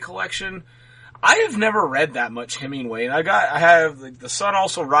Hemingway collection. I have never read that much Hemingway, and I have The Sun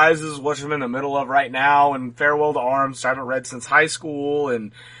Also Rises, which I'm in the middle of right now, and Farewell to Arms, which I haven't read since high school,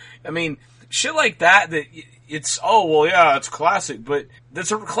 and I mean, shit like that it's, oh, well, yeah, it's classic, but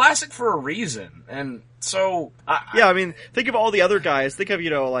it's a classic for a reason, and so... I mean, think of all the other guys. Think of,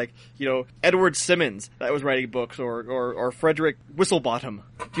 Edward Simmons that was writing books, or Frederick Whistlebottom.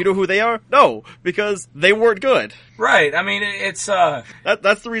 Do you know who they are? No, because they weren't good. Right, I mean, it's,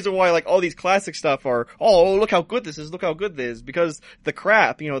 That's the reason why, all these classic stuff are, oh, look how good this is, because the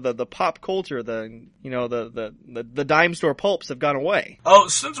crap, the pop culture, the dime store pulps have gone away. Oh,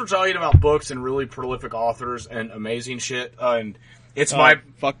 since we're talking about books and really prolific authors and amazing shit, and it's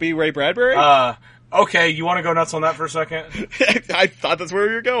Fuck me, Ray Bradbury? Okay, you want to go nuts on that for a second? I thought that's where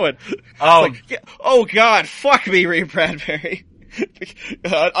you were going. Oh god, fuck me, Ray Bradbury.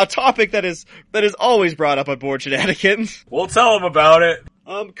 A topic that is always brought up on Board Shenanigans. We'll tell him about it.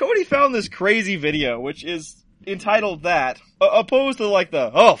 Cody found this crazy video, which is entitled that, opposed to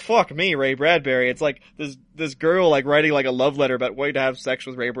oh fuck me, Ray Bradbury. It's this girl writing a love letter about wanting to have sex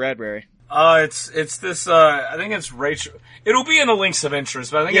with Ray Bradbury. It's this, I think it's Rachel. It'll be in the links of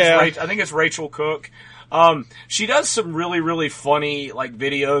interest, but I think it's Rachel Cook. She does some really, really funny,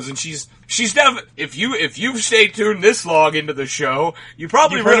 videos, and she's if you've stayed tuned this long into the show, you've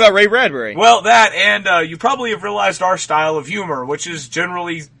heard about Ray Bradbury. Well, that, and, you probably have realized our style of humor, which is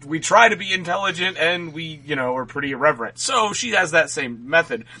generally, we try to be intelligent, and we, are pretty irreverent. So, she has that same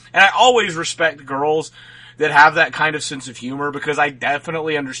method. And I always respect girls that have that kind of sense of humor, because I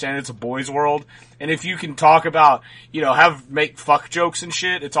definitely understand it's a boys' world, and if you can talk about, make fuck jokes and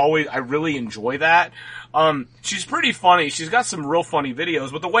shit, I really enjoy that. She's pretty funny, she's got some real funny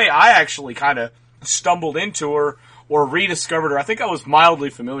videos, but the way I actually kind of stumbled into her, or rediscovered her, I think I was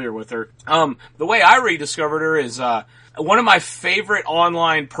mildly familiar with her, the way I rediscovered her is, one of my favorite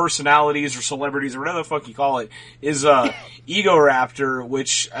online personalities or celebrities or whatever the fuck you call it is Ego Raptor,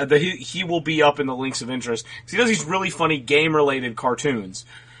 which he will be up in the links of interest because he does these really funny game related cartoons.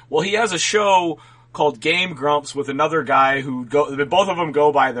 Well, he has a show called Game Grumps with another guy who both of them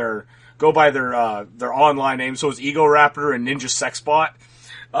go by their online names. So it's Ego Raptor and Ninja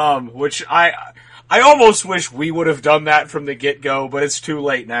Sexbot, which I almost wish we would have done that from the get-go, but it's too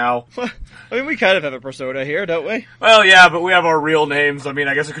late now. I mean, we kind of have a persona here, don't we? Well, yeah, but we have our real names. I mean,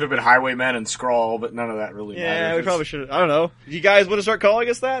 I guess it could have been Highwayman and Skrull, but none of that really matters. Yeah, we probably should have. I don't know. You guys want to start calling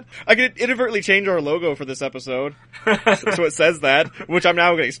us that? I could inadvertently change our logo for this episode. So it says that, which I'm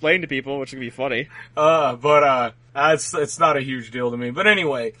now going to explain to people, which is going to be funny. It's not a huge deal to me. But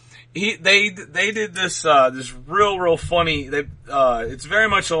anyway, they did this real funny, it's very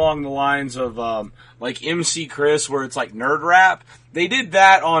much along the lines of, MC Chris, where it's nerd rap. They did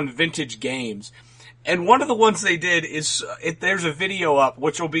that on vintage games. And one of the ones they did is, there's a video up,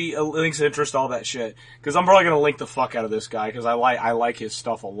 which will be links of interest, all that shit. Cause I'm probably gonna link the fuck out of this guy, cause I like his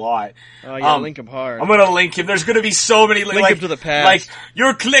stuff a lot. Oh yeah, link him hard. I'm gonna link him. There's gonna be so many link him to the past.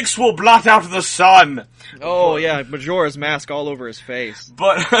 Your clicks will blot out the sun. Oh yeah, Majora's Mask all over his face.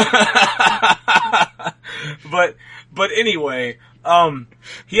 But anyway, Wrong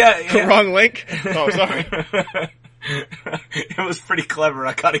link? Oh, sorry. It was pretty clever.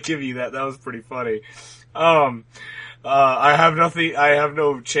 I gotta give you that. That was pretty funny. I have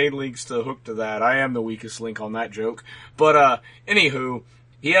no chain links to hook to that. I am the weakest link on that joke. But, anywho,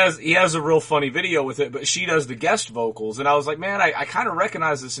 he has a real funny video with it, but she does the guest vocals, and I was like, man, I kind of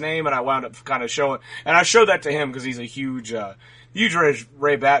recognize this name, and I wound up kind of showing, and I showed that to him because he's a huge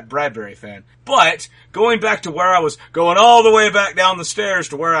Ray Bradbury fan. But, going back to where I was going all the way back down the stairs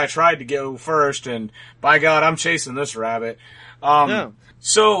to where I tried to go first, and by God, I'm chasing this rabbit. No.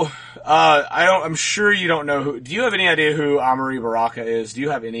 So, I'm sure you don't know do you have any idea who Amari Baraka is? Do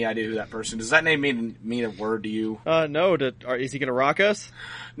you have any idea who that person is? Does that name mean a word to you? No, is he gonna rock us?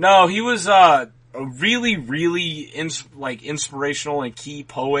 No, he was, a really, really, inspirational and key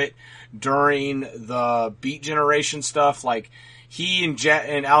poet during the Beat Generation stuff, like, he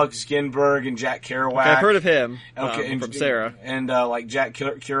and Alex Ginsberg and Jack Kerouac. Okay, I've heard of him. And from Sarah. And, like Jack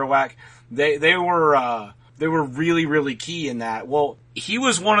Kerouac. They were really, really key in that. Well, he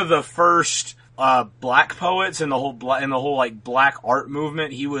was one of the first, black poets in the whole like black art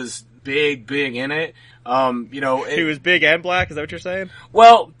movement. He was big in it. He was big and black. Is that what you're saying?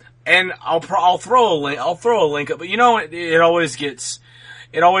 Well, and I'll throw a link up, but it always gets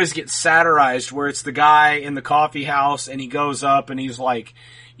satirized where it's the guy in the coffee house and he goes up and he's like,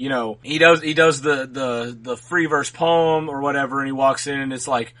 he does the free verse poem or whatever, and he walks in and it's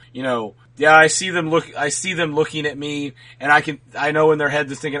like, yeah, I see them looking at me, and I know in their head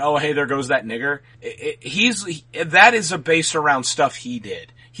they're thinking, oh, hey, there goes that nigger. That is based around stuff he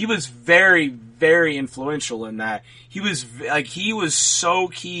did. He was very, very influential in that. He was so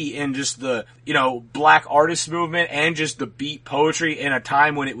key in just the, black artist movement and just the beat poetry in a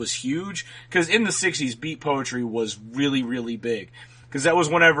time when it was huge. Cause in the 60s, beat poetry was really, really big. Cause that was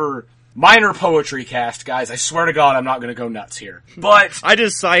whenever, minor poetry cast, guys. I swear to God, I'm not gonna go nuts here. But I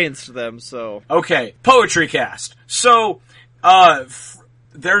just scienced them, so. Okay, poetry cast. So,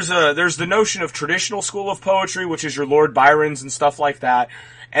 there's the notion of traditional school of poetry, which is your Lord Byrons and stuff like that.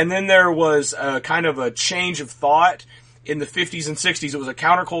 And then there was a kind of a change of thought in the 50s and 60s. It was a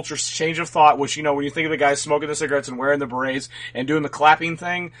counterculture change of thought, which, when you think of the guys smoking the cigarettes and wearing the berets and doing the clapping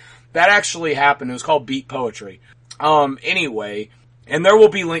thing, that actually happened. It was called beat poetry. Anyway, and there will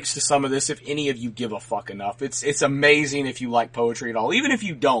be links to some of this if any of you give a fuck enough. It's amazing if you like poetry at all. Even if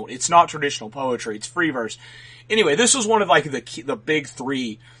you don't, it's not traditional poetry. It's free verse. Anyway, this was one of like the big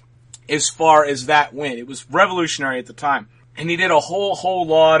three as far as that went. It was revolutionary at the time. And he did a whole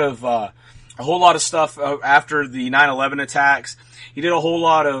lot of stuff after the 9/11 attacks. He did a whole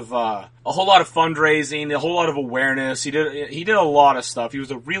lot of fundraising, a whole lot of awareness. He did a lot of stuff. He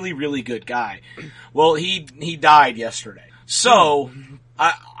was a really, really good guy. Well, he died yesterday. So,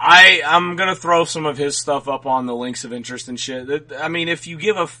 I'm gonna throw some of his stuff up on the links of interest and shit. I mean, if you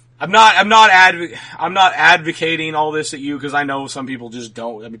give I'm not advocating all this at you because I know some people just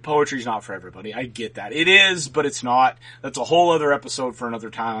don't. I mean, poetry's not for everybody. I get that. It is, but it's not. That's a whole other episode for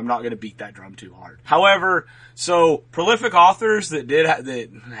another time. I'm not going to beat that drum too hard. However, so prolific authors that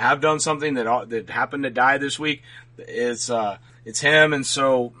have done something that happened to die this week, it's him, and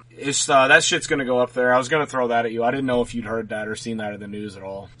so that shit's going to go up there. I was going to throw that at you. I didn't know if you'd heard that or seen that in the news at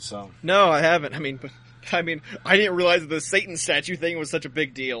all. So no, I haven't. I mean, I didn't realize that the Satan statue thing was such a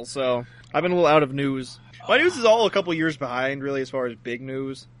big deal, so I've been a little out of news. My news is all a couple years behind, really, as far as big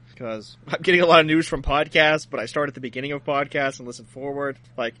news, because I'm getting a lot of news from podcasts, but I start at the beginning of podcasts and listen forward.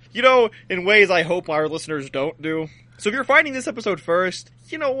 Like, in ways I hope our listeners don't do. So if you're finding this episode first,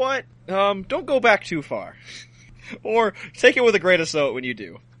 you know what? Don't go back too far. Or take it with a grain of salt when you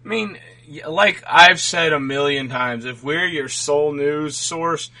do. I mean, like I've said a million times, if we're your sole news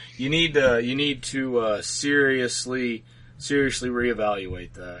source, you need to seriously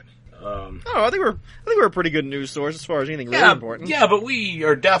reevaluate that. I think we're a pretty good news source as far as anything really important. Yeah, but we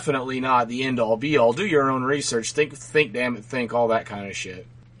are definitely not the end all be all. Do your own research, think, damn it, think, all that kind of shit.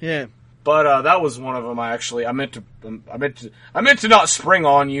 Yeah. But that was one of them. I meant to not spring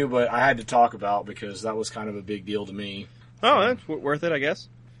on you, but I had to talk about because that was kind of a big deal to me. Oh, that's worth it, I guess.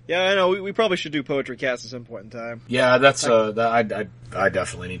 Yeah, I know. We probably should do Poetry Cast at some point in time. Yeah, that's I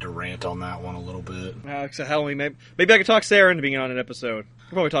definitely need to rant on that one a little bit. So hell, maybe I could talk Sarah into being on an episode.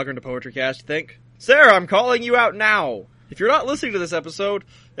 We'll probably talk her into Poetry Cast, you think? Sarah, I'm calling you out now. If you're not listening to this episode,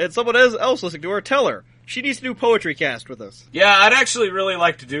 and someone else listening to her, tell her. She needs to do Poetry Cast with us. Yeah, I'd actually really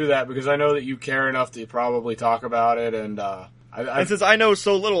like to do that because I know that you care enough to probably talk about it, and and since I know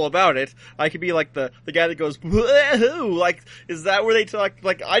so little about it, I could be like the guy that goes, woohoo! Like, is that where they talk?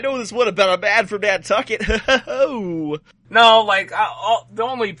 Like, I know this would have been a bad from Nantucket. No, like,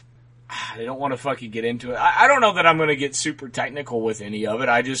 I don't want to fucking get into it. I don't know that I'm going to get super technical with any of it.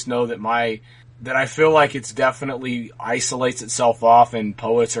 I just know that that I feel like it's definitely isolates itself off, and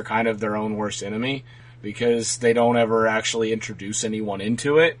poets are kind of their own worst enemy because they don't ever actually introduce anyone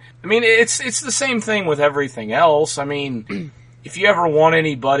into it. I mean, it's the same thing with everything else. I mean, if you ever want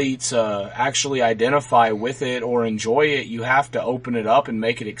anybody to actually identify with it or enjoy it, you have to open it up and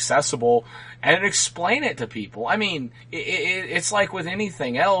make it accessible and explain it to people. I mean, it's like with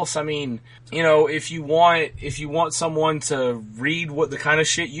anything else. I mean, you know, if you want someone to read what the kind of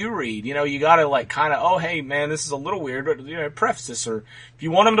shit you read, you know, you gotta like kind of, oh, hey man, this is a little weird, but you know, preface this. Or if you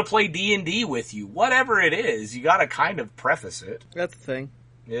want them to play D&D with you, whatever it is, you gotta kind of preface it. That's the thing.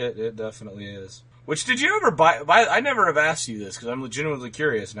 It definitely is. Which, did you ever bite? I never have asked you this because I'm legitimately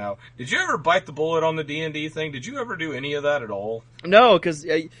curious now. Did you ever bite the bullet on the D&D thing? Did you ever do any of that at all? No, because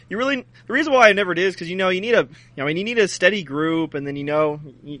the reason why I never did is because you need a steady group, and then you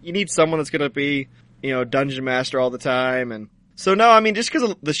need someone that's going to be dungeon master all the time, and so no, I mean just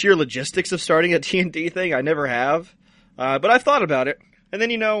because of the sheer logistics of starting a D&D thing, I never have. But I've thought about it, and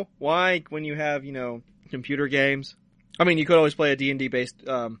then why when you have computer games, I mean you could always play a D&D based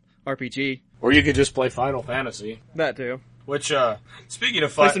RPG. Or you could just play Final Fantasy. That too. Which, speaking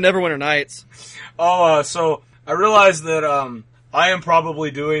of Play some Neverwinter Nights. So I realized that, I am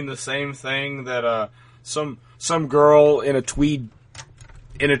probably doing the same thing that, some girl in a tweed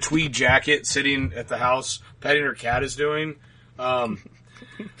jacket sitting at the house petting her cat is doing.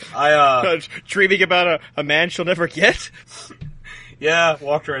 Dreaming about a man she'll never get? Yeah,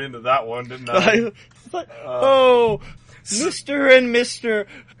 walked right into that one, didn't I? Mr. and Mr.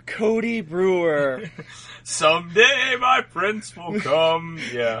 Cody Brewer. Someday my prince will come.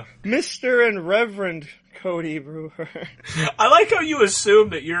 Yeah. Mr. and Reverend Cody Brewer. I like how you assume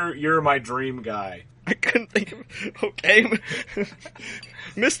that you're my dream guy. I couldn't think of... Okay.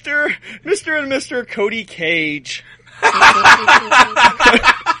 Mr. and Mr. Cody Cage.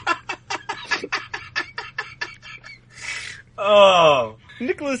 Oh.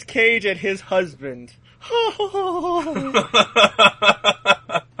 Nicolas Cage and his husband.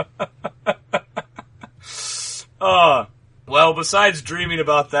 Well, besides dreaming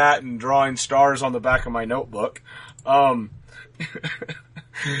about that and drawing stars on the back of my notebook, the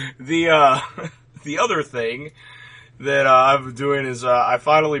other thing that I've been doing is I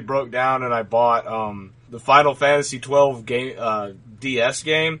finally broke down and I bought the Final Fantasy 12 game DS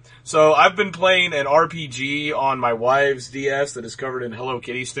game. So I've been playing an RPG on my wife's DS that is covered in Hello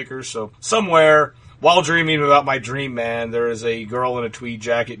Kitty stickers. So somewhere, while dreaming about my dream man, there is a girl in a tweed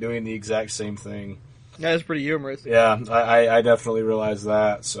jacket doing the exact same thing. That is pretty humorous. Yeah, I definitely realized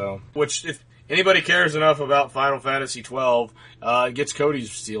that. So, which, if anybody cares enough about Final Fantasy 12, it gets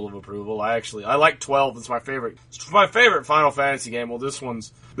Cody's seal of approval. I like 12. It's my favorite. It's my favorite Final Fantasy game. Well, this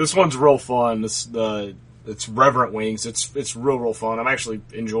one's real fun. It's Reverent Wings. It's real fun. I'm actually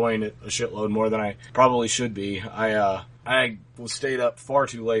enjoying it a shitload more than I probably should be. I stayed up far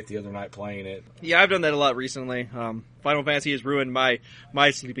too late the other night playing it. Yeah, I've done that a lot recently. Final Fantasy has ruined my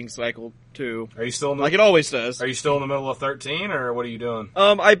sleeping cycle too. Are you still in like it always does? Are you still in the middle of 13, or what are you doing?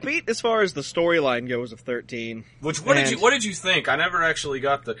 I beat as far as the storyline goes of 13. What did you think? I never actually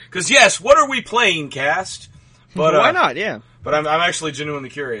got because yes, what are we playing, cast? But why not? Yeah. But I'm actually genuinely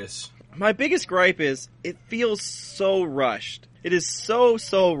curious. My biggest gripe is it feels so rushed. It is so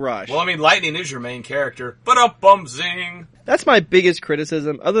rushed. Well, I mean, Lightning is your main character, but up zing. That's my biggest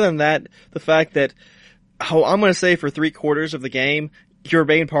criticism. Other than that, the fact that, I'm going to say for 3/4 of the game, your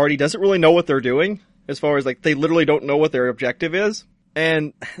main party doesn't really know what they're doing, as far as like they literally don't know what their objective is,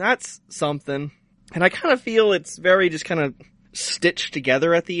 and that's something. And I kind of feel it's very just kind of stitched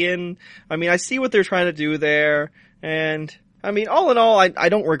together at the end. I mean, I see what they're trying to do there, and I mean, all in all, I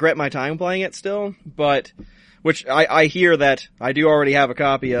don't regret my time playing it still, but. Which I hear that I do already have a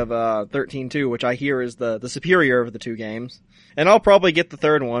copy of 13.2, which I hear is the superior of the two games. And I'll probably get the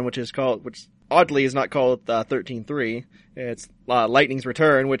third one, which oddly is not called 13.3. It's Lightning's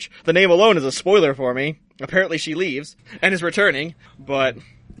Return, which the name alone is a spoiler for me. Apparently she leaves and is returning, but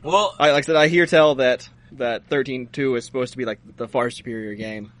like I said, I hear tell that 13.2 is supposed to be like the far superior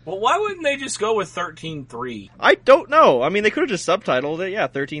game. Well, why wouldn't they just go with 13.3? I don't know. I mean, they could have just subtitled it. Yeah,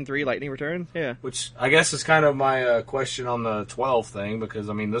 13.3 Lightning Return. Yeah. Which I guess is kind of my question on the 12 thing, because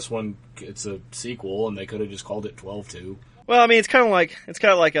I mean, this one, it's a sequel and they could have just called it 12.2. Well, I mean, it's kind of like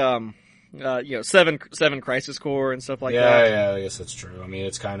 7 Crisis Core and stuff like that. Yeah, I guess that's true. I mean,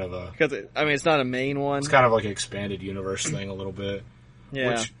 it's kind of because it's not a main one. It's kind of like an expanded universe thing a little bit.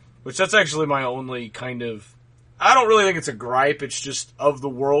 Yeah. Which that's actually my only kind of... I don't really think it's a gripe, it's just of the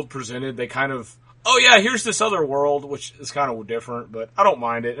world presented, they kind of oh yeah, here's this other world, which is kind of different, but I don't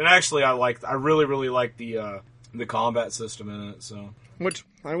mind it. And actually, I really, really like the combat system in it, so. Which,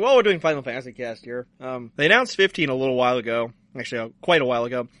 while we're doing Final Fantasy Cast here, they announced 15 a little while ago. Actually, quite a while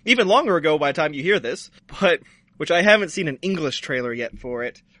ago. Even longer ago by the time you hear this, but, which I haven't seen an English trailer yet for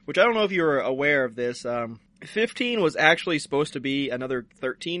it. Which I don't know if you were aware of this. 15 was actually supposed to be another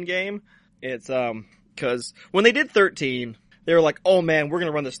 13 game. It's, cause when they did 13, they were like, oh man, we're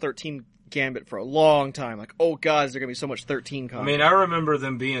gonna run this 13 gambit for a long time. Like, oh god, is there gonna be so much 13 content? I mean, I remember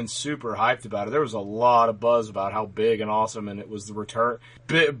them being super hyped about it. There was a lot of buzz about how big and awesome, and it was the return,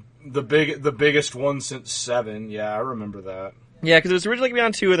 the biggest one since 7. Yeah, I remember that. Yeah, because it was originally going to be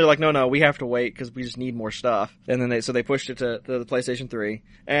on 2, and they're like, no, we have to wait because we just need more stuff. And then they pushed it to the PlayStation 3.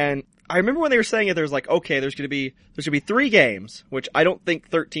 And I remember when they were saying it, there was like, okay, there's going to be 3 games, which I don't think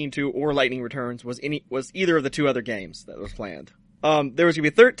 13-2 or Lightning Returns was either of the 2 other games that was planned. There was going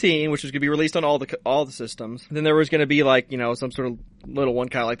to be 13, which was going to be released on all the systems. Then there was going to be like, some sort of little one,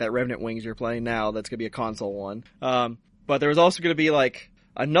 kind of like that Revenant Wings you're playing now. That's going to be a console one. But there was also going to be like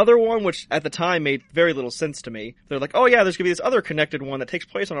another one, which at the time made very little sense to me. They're like, oh yeah, there's going to be this other connected one that takes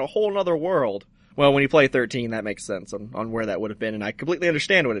place on a whole other world. Well, when you play 13, that makes sense on where that would have been, and I completely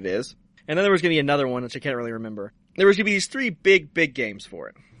understand what it is. And then there was going to be another one, which I can't really remember. There was going to be these 3 big games for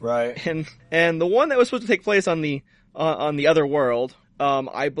it. Right. And the one that was supposed to take place on the other world,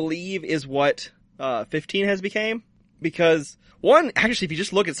 I believe is what 15 has became. Because, one, actually, if you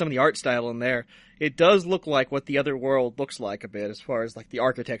just look at some of the art style in there, it does look like what the other world looks like a bit, as far as like the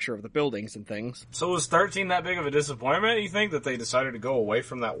architecture of the buildings and things. So was 13 that big of a disappointment, you think, that they decided to go away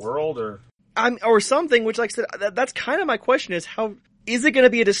from that world, or? Or something, which like I said, that's kind of my question is how, is it going to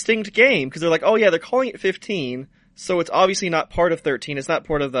be a distinct game? Because they're like, oh yeah, they're calling it 15, so it's obviously not part of 13, it's not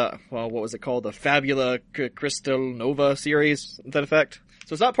part of the, well, what was it called? The Fabula Crystal Nova series, to that effect?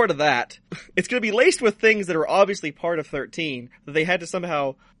 So it's not part of that. It's going to be laced with things that are obviously part of 13 that they had to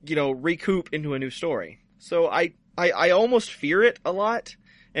somehow, recoup into a new story. So I almost fear it a lot,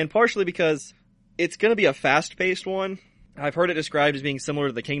 and partially because it's going to be a fast-paced one. I've heard it described as being similar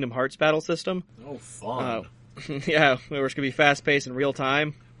to the Kingdom Hearts battle system. Oh, fun. Yeah, where it's going to be fast-paced in real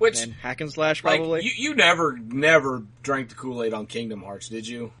time. Which, and hack and slash, probably. Like, you never drank the Kool-Aid on Kingdom Hearts, did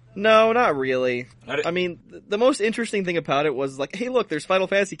you? No, not really. I mean, the most interesting thing about it was like, hey look, there's Final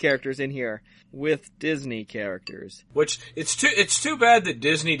Fantasy characters in here with Disney characters. Which, it's too bad that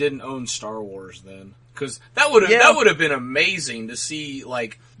Disney didn't own Star Wars then. Cause that would have been amazing to see,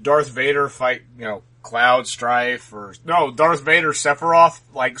 like, Darth Vader fight, Cloud Strife, or, no, Darth Vader Sephiroth,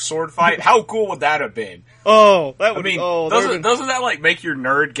 like, sword fight. How cool would that have been? Oh, that would doesn't that, like, make your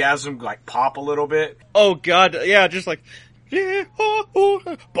nerdgasm, like, pop a little bit? Oh god, yeah, just like, yeah,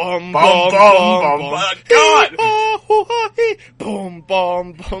 bum, God! Boom,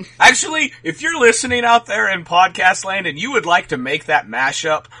 boom, boom. Actually, if you're listening out there in podcast land and you would like to make that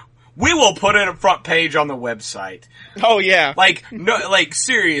mashup, we will put it a front page on the website. Oh yeah. Like, no, like,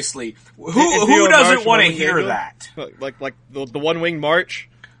 seriously. Who doesn't want to hear that? Like the one-wing march?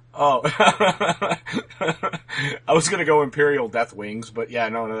 Oh. I was gonna go Imperial Death Wings, but yeah,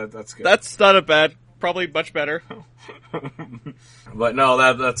 no, that's good. That's not a bad, probably much better. But no,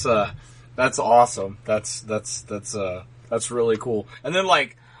 that's awesome. That's really cool. And then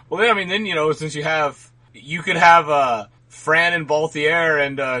like, since you could have, Fran and Balthier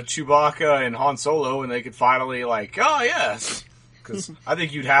and, Chewbacca and Han Solo, and they could finally like, oh yes. Cause I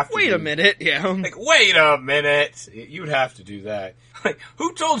think you'd have to. Wait a minute, yeah. Like, wait a minute. You'd have to do that. Like,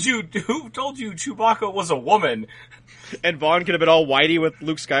 who told you Chewbacca was a woman? And Vaughn could have been all whitey with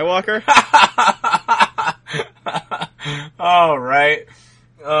Luke Skywalker? All right.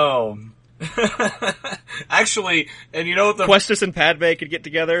 Oh. Actually, and you know what Questus and Padme could get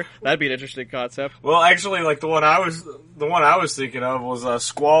together? That'd be an interesting concept. Well, actually, like, the one I was thinking of was,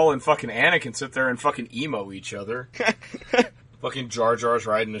 Squall and fucking Anakin sit there and fucking emo each other. Fucking Jar Jar's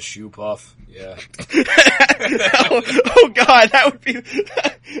riding a shoe puff. Yeah. oh god, that would be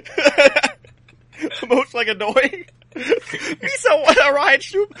most like annoying. Misa wanna ride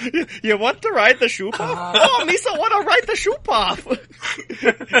shoe? You want to ride the shoe puff? Oh, Misa wanna ride the shoe puff.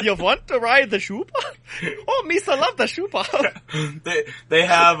 You want to ride the shoe puff? Oh, Misa love the shoe puff. They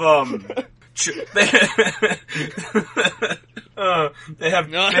have they have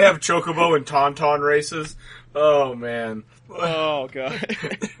Chocobo and Tauntaun races. Oh man. Oh god.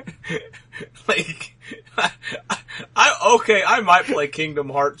 Like, I might play Kingdom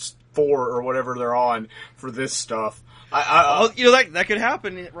Hearts 4 or whatever they're on for this stuff. That could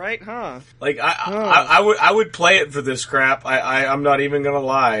happen, right? Huh? Like, I would play it for this crap. I'm not even gonna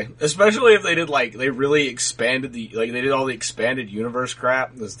lie. Especially if they did, they really expanded they did all the expanded universe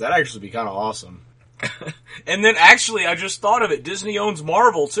crap. That'd actually be kind of awesome. And then actually, I just thought of it. Disney owns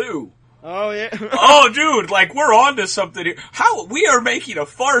Marvel too. Oh yeah. Oh, dude, like we're on to something here. How we are making a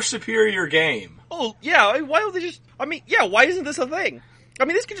far superior game. Oh yeah. Why don't they just? I mean, yeah. Why isn't this a thing? I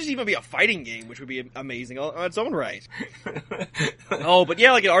mean, this could just even be a fighting game, which would be amazing on its own right. Oh, but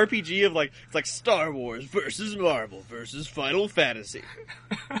yeah, like an RPG of like, it's like Star Wars versus Marvel versus Final Fantasy.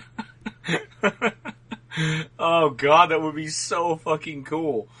 Oh god, that would be so fucking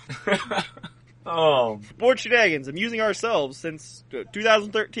cool. Oh. Board Shenanigans, amusing ourselves since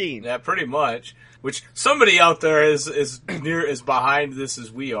 2013. Yeah, pretty much. Which somebody out there is as behind this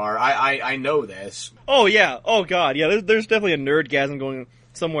as we are. I know this. Oh yeah. Oh god. Yeah. There's definitely a nerdgasm going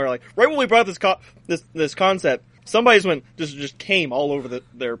somewhere. Like right when we brought this concept, somebody's just came all over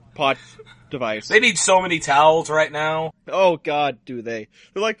their pod device. They need so many towels right now. Oh god, do they?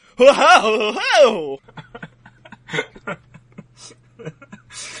 They're like, ho ho ho ho.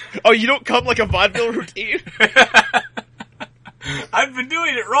 Oh, you don't come like a vaudeville routine? I've been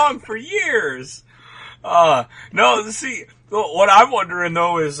doing it wrong for years. No, see, what I'm wondering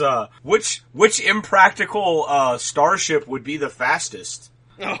though is, which impractical, starship would be the fastest?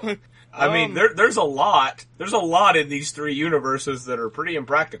 I mean, there's a lot in these three universes that are pretty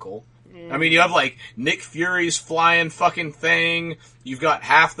impractical. I mean, you have like Nick Fury's flying fucking thing. You've got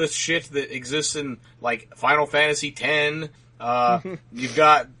half the shit that exists in like Final Fantasy X. You've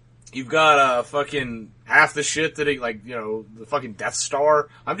got fucking half the shit that like, you know, the fucking Death Star.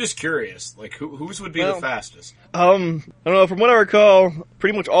 I'm just curious, like whose would be the fastest? I don't know. From what I recall,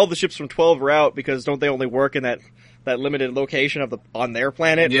 pretty much all the ships from 12 are out because don't they only work in that limited location on their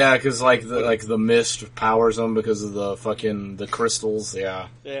planet? Yeah, because like the mist powers them because of the crystals. Yeah.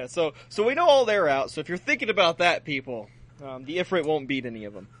 Yeah. So we know all they're out. So if you're thinking about that, people, the Ifrit won't beat any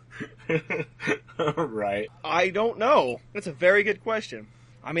of them. Right. I don't know. That's a very good question.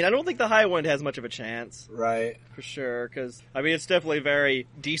 I mean, I don't think the High Wind has much of a chance. Right. For sure, because, I mean, it's definitely very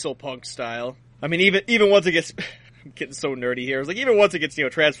diesel punk style. I mean, even once it gets... I'm getting so nerdy here. It's like, even once it gets,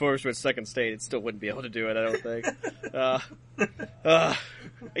 transforms to its second state, it still wouldn't be able to do it, I don't think.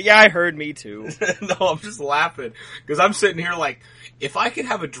 Yeah, I heard me too. No, I'm just laughing. Because I'm sitting here like, if I could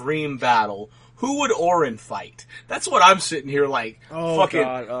have a dream battle, who would Orin fight? That's what I'm sitting here like, fucking...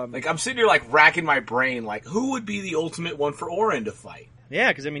 God, like, I'm sitting here like, racking my brain, like, who would be the ultimate one for Orin to fight? Yeah,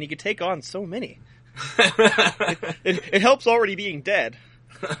 because, I mean, he could take on so many. It helps already being dead.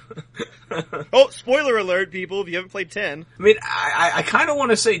 Oh, spoiler alert, people, if you haven't played 10. I mean, I kind of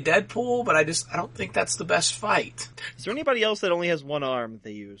want to say Deadpool, but I don't think that's the best fight. Is there anybody else that only has one arm that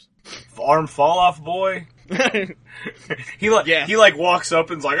they use? Arm fall off boy? He walks up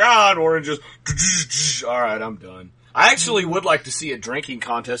and's like, and Orin just, alright, I'm done. I actually would like to see a drinking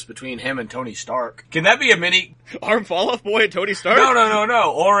contest between him and Tony Stark. Can that be a mini... Arm fall-off boy and Tony Stark?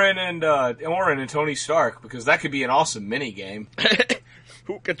 No. Orin and Tony Stark, because that could be an awesome mini game.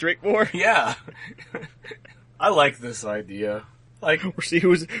 Who could drink more? Yeah. I like this idea. Like, or see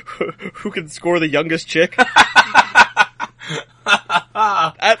who can score the youngest chick. That's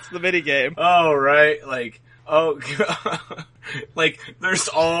the mini game. Oh, right. Like, oh, God. Like, there's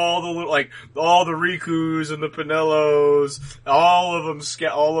all the Rikus and the Pinellos, all of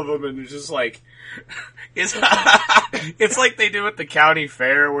them, and it's just like, it's like they do at the county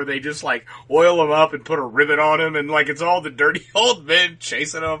fair where they just like oil them up and put a ribbon on them, and like it's all the dirty old men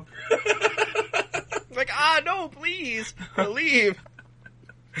chasing them. Like, no, please, leave.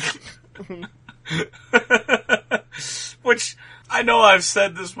 Which, I know I've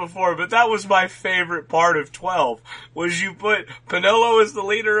said this before, but that was my favorite part of 12, was you put Pinello as the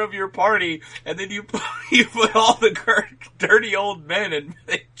leader of your party, and then you put all the dirty old men and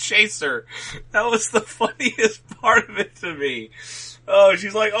they chase her. That was the funniest part of it to me. Oh,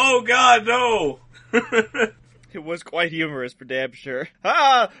 she's like, oh god, no! It was quite humorous for damn sure.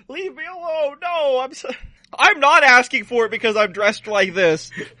 Leave me alone, no, I'm not asking for it because I'm dressed like this.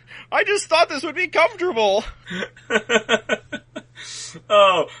 I just thought this would be comfortable.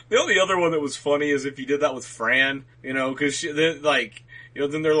 Oh, the only other one that was funny is if you did that with Fran, cause then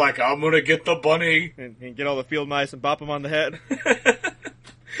they're like, I'm gonna get the bunny. And get all the field mice and bop them on the head.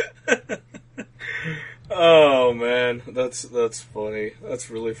 Oh man, that's funny. That's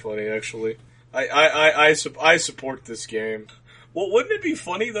really funny, actually. I support this game. Well, wouldn't it be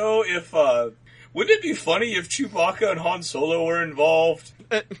funny though if Chewbacca and Han Solo were involved?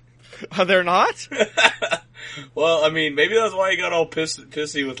 They're not? Well, I mean, maybe that's why he got all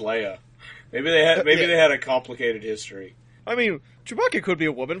pissy with Leia. Maybe they had a complicated history. I mean, Chewbacca could be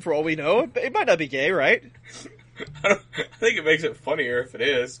a woman for all we know. It might not be gay, right? I think it makes it funnier if it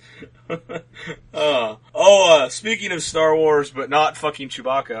is. Speaking of Star Wars, but not fucking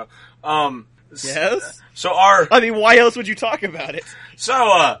Chewbacca, Yes? So I mean, why else would you talk about it? So,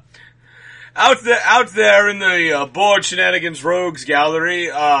 out there in the Board Shenanigans Rogues Gallery,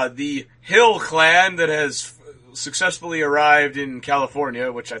 the Hill clan that has successfully arrived in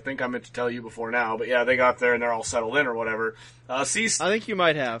California, which I think I meant to tell you before now, but yeah, they got there and they're all settled in or whatever. I think you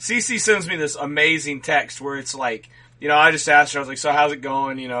might have. Cece sends me this amazing text where it's like, I just asked her, I was like, so how's it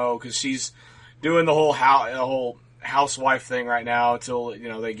going, because she's doing the whole housewife thing right now until,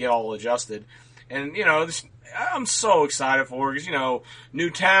 they get all adjusted. And, I'm so excited for her because, new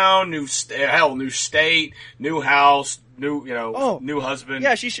town, new state, new house, new husband.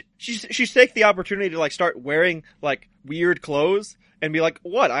 Yeah, she should take the opportunity to start wearing weird clothes and be like,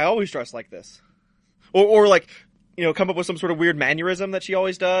 "What? I always dress like this," or come up with some sort of weird mannerism that she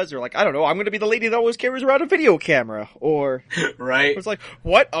always does, or I don't know, I'm going to be the lady that always carries around a video camera, or right. It's like,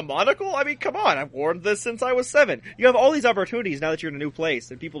 what, a monocle? I mean, come on, I've worn this since I was 7. You have all these opportunities now that you're in a new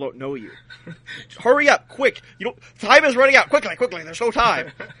place and people don't know you. Hurry up, quick! Time is running out. Quickly, there's no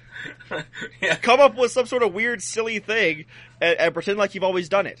time. Yeah. Come up with some sort of weird, silly thing and pretend like you've always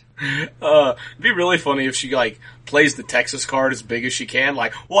done it. It'd be really funny if she plays the Texas card as big as she can,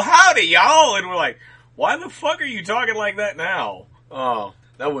 well, howdy y'all, and we're like, why the fuck are you talking like that now? Oh,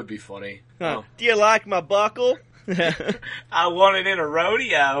 that would be funny. Oh. Do you like my buckle? I want it in a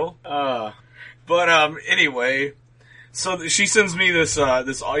rodeo. But anyway, so she sends me this,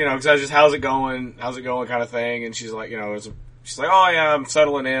 because I just, how's it going kind of thing, and she's like, she's like, oh yeah, I'm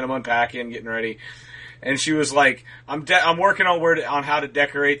settling in, I'm unpacking, getting ready, and she was like, I'm working on how to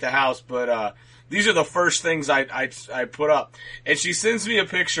decorate the house, but these are the first things I put up. And she sends me a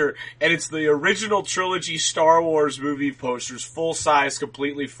picture, and it's the original trilogy Star Wars movie posters, full size,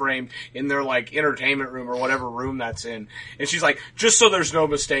 completely framed in their entertainment room or whatever room that's in. And she's like, just so there's no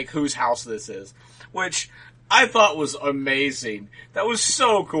mistake whose house this is. Which I thought was amazing. That was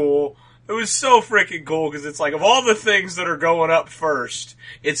so cool. It was so freaking cool, because it's of all the things that are going up first,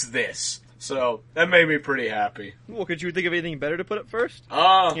 it's this. So, that made me pretty happy. Well, could you think of anything better to put up first?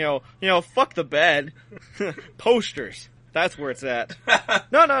 Fuck the bed. Posters. That's where it's at.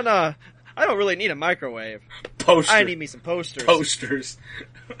 No. I don't really need a microwave. Posters. I need me some posters. Posters.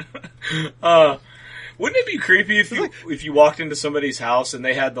 Wouldn't it be creepy if you walked into somebody's house and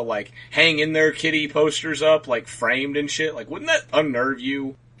they had the, hang in there kitty posters up, framed and shit? Wouldn't that unnerve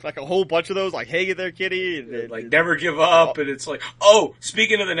you? A whole bunch of those, hanging there, kitty. And, Never Give Up, and it's oh,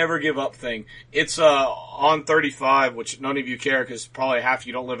 speaking of the Never Give Up thing, it's on 35, which none of you care, because probably half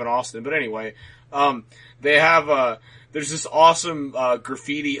you don't live in Austin, but anyway, they have, there's this awesome,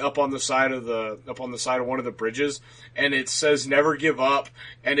 graffiti up on the side of one of the bridges, and it says Never Give Up,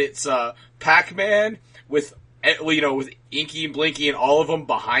 and it's, Pac-Man with Inky and Blinky and all of them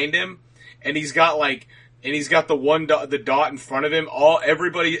behind him, and he's got the dot in front of him.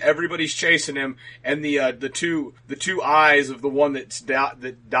 Everybody's chasing him, and the two eyes of the one that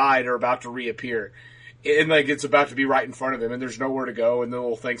died are about to reappear, and it's about to be right in front of him, and there's nowhere to go, and the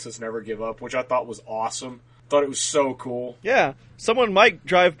little thing says Never Give Up, which I thought was awesome. Thought it was so cool. Yeah, someone might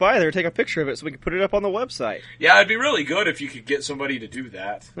drive by there, take a picture of it, so we can put it up on the website. Yeah, it'd be really good if you could get somebody to do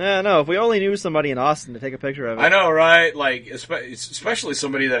that. Yeah, no, if we only knew somebody in Austin to take a picture of it. I know, right? Especially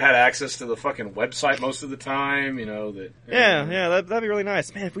somebody that had access to the fucking website most of the time, that... Yeah, that'd be really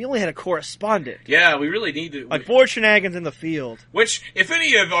nice. Man, if we only had a correspondent. Yeah, we really need to... Board Shenanigans in the field. Which, if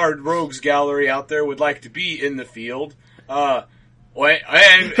any of our Rogues Gallery out there would like to be in the field,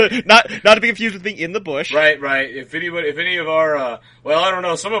 and not to be confused with being in the bush. Right. If any of our, I don't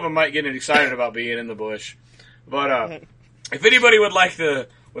know, some of them might get excited about being in the bush, but if anybody would like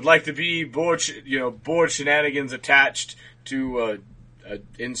to be board Shenanigans attached to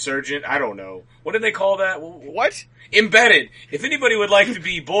Insurgent, I don't know, what did they call that? What? Embedded. If anybody would like to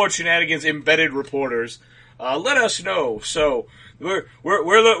be Board Shenanigans embedded reporters, let us know. So we're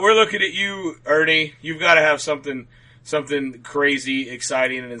looking at you, Ernie. You've got to have something crazy,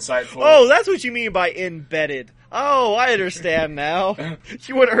 exciting, and insightful. Oh, that's what you mean by embedded. Oh, I understand now.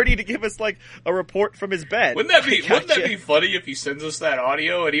 You want Ernie to give us a report from his bed. Wouldn't that be funny if he sends us that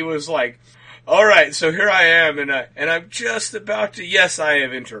audio and he was like, all right, so here I am, and I'm just about to, yes, I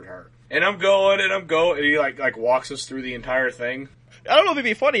have entered her. And I'm going, and he walks us through the entire thing. I don't know if it'd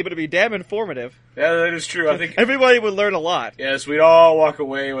be funny, but it'd be damn informative. Yeah, that is true. I think everybody would learn a lot. Yes, we'd all walk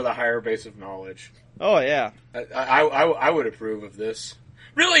away with a higher base of knowledge. Oh yeah, I would approve of this.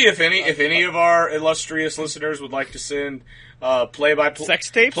 Really, if any of our illustrious listeners would like to send play-by-play sex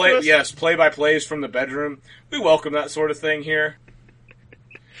tapes, play-by-plays from the bedroom, we welcome that sort of thing here.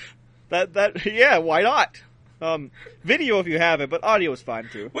 Yeah, why not? Video if you have it, but audio is fine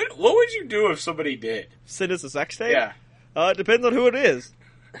too. What would you do if somebody did? Send us a sex tape? Yeah. It depends on who it is.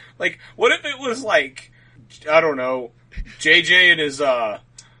 Like, what if it was like, I don't know, JJ and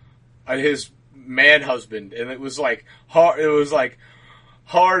his man husband, and it was like hard,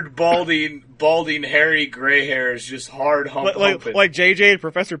 balding, hairy, gray hairs, just hard humping. Like JJ and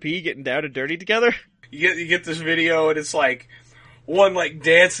Professor P getting down and dirty together? You get this video, and it's like, one, like,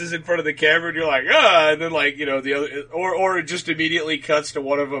 dances in front of the camera, and you're like, and then, like, you know, the other, or it just immediately cuts to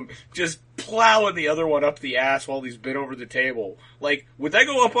one of them just plowing the other one up the ass while he's bent over the table. Like, would that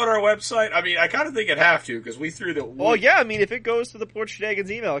go up on our website? I mean, I kind of think it'd have to, because we threw the... Well, yeah, I mean, if it goes to the Port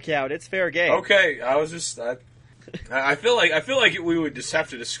Shenanigans email account, it's fair game. Okay, I feel like we would just have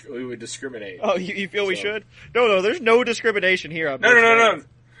to, we would discriminate. Oh, you feel we should? No, there's no discrimination here on Port No, Shenanigans.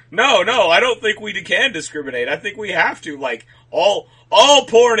 No, I don't think we can discriminate. I think we have to, like, all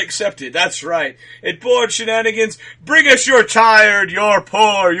porn accepted. That's right. At Board Shenanigans, bring us your tired, your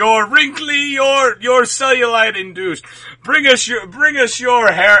poor, your wrinkly, your cellulite induced. Bring us your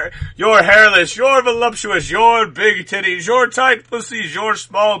hairless, your voluptuous, your big titties, your tight pussies, your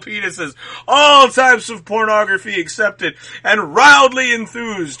small penises. All types of pornography accepted and wildly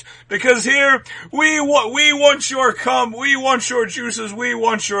enthused. Because here, we want your cum, we want your juices, we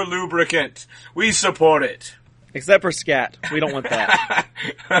want your lubricant. We support it. Except for scat. We don't want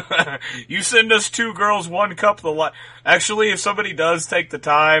that. You send us 2 girls, 1 cup, actually, if somebody does take the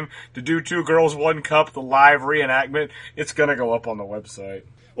time to do 2 girls, 1 cup, the live reenactment, it's gonna go up on the website.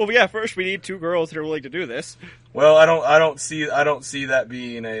 Well, yeah, first we need 2 girls that are willing to do this. Well, I don't see that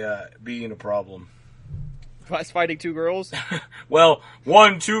being a problem. Us fighting 2 girls? Well,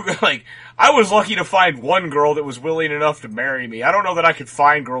 2, like, I was lucky to find 1 girl that was willing enough to marry me. I don't know that I could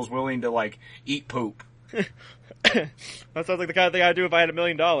find girls willing to, like, eat poop. That sounds like the kind of thing I'd do if I had $1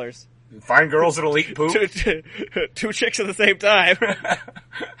 million. Find girls that'll eat poop? 2 chicks at the same time.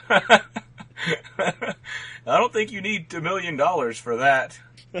 I don't think you need $1 million for that.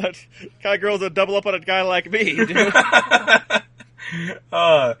 Kind of girls that double up on a guy like me, dude.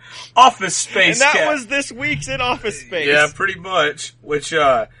 Office Space. And that was this week's in Office Space. Yeah, pretty much. Which,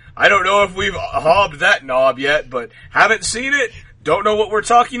 I don't know if we've hobbed that knob yet, but haven't seen it. Don't know what we're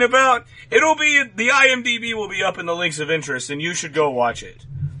talking about? The IMDb will be up in the links of interest, and you should go watch it.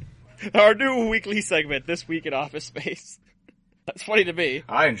 Our new weekly segment, This Week in Office Space. That's funny to me.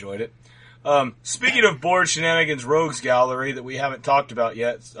 I enjoyed it. Speaking of Board Shenanigans Rogues Gallery that we haven't talked about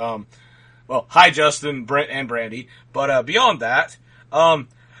yet, well, hi Justin, Brent, and Brandy, but beyond that,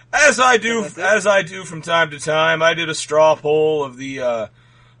 as I do from time to time, I did a straw poll of the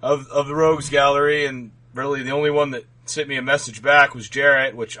Rogues Gallery, and really the only one that sent me a message back was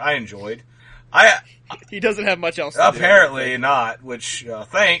Jarrett, which I enjoyed. He doesn't have much else to apparently not, which,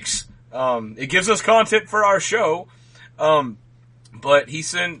 thanks. It gives us content for our show. But I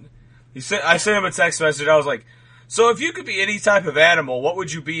sent him a text message. I was like, so if you could be any type of animal, what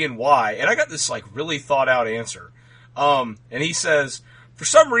would you be and why? And I got this, like, really thought out answer. And he says, for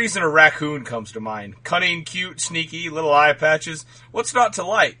some reason a raccoon comes to mind. Cunning, cute, sneaky, little eye patches. What's not to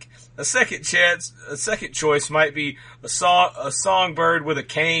like? A second choice might be a songbird with a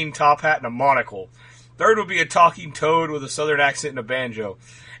cane, top hat, and a monocle. Third would be a talking toad with a southern accent and a banjo.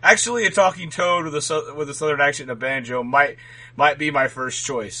 Actually, a talking toad with a southern accent and a banjo might be my first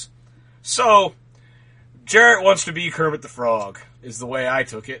choice. So, Jarrett wants to be Kermit the Frog, is the way I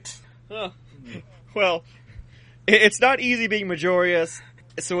took it. Huh. Well, it's not easy being Majorius,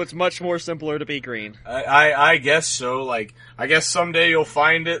 so it's much more simpler to be green. I guess so. Like, I guess someday you'll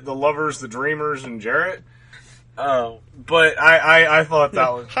find it, the lovers, the dreamers, and Jarrett. But I thought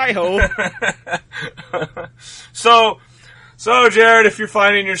that was... Hi-ho. So Jared, if you're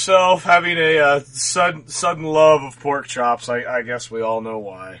finding yourself having a sudden love of pork chops, I guess we all know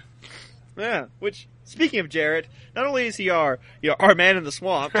why. Yeah, which, speaking of Jarrett, not only is he our man in the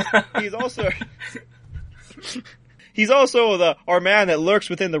swamp, he's also our man that lurks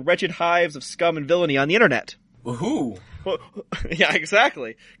within the wretched hives of scum and villainy on the internet. Woohoo! Well, yeah,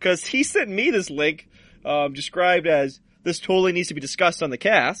 exactly. Because he sent me this link, described as, this totally needs to be discussed on the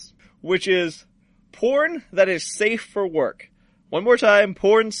cast, which is porn that is safe for work. One more time,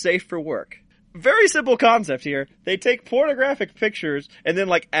 porn safe for work. Very simple concept here. They take pornographic pictures and then,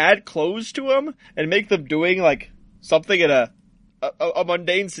 like, add clothes to them and make them doing, like, something in a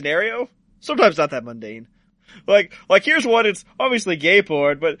mundane scenario. Sometimes not that mundane. Like here's one, it's obviously gay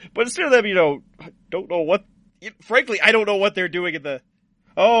porn, but instead of them, don't know what, frankly, I don't know what they're doing in the,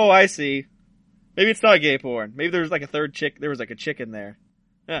 oh, I see. Maybe it's not gay porn. Maybe there's like a third chick, there was like a chick in there.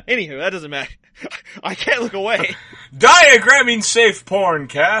 Anywho, that doesn't matter. I can't look away. Diagramming safe porn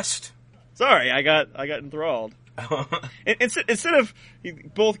cast. Sorry, I got enthralled. Instead of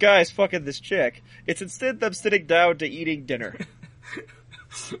both guys fucking this chick, it's instead them sitting down to eating dinner.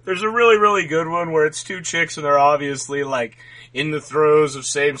 There's a really, really good one where it's two chicks and they're obviously, like, in the throes of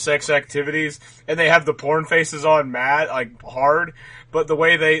same-sex activities, and they have the porn faces on mad, like, hard, but the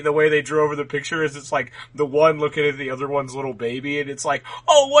way they drew over the picture is it's like the one looking at the other one's little baby, and it's like,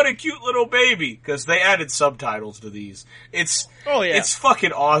 oh, what a cute little baby, because they added subtitles to these. It's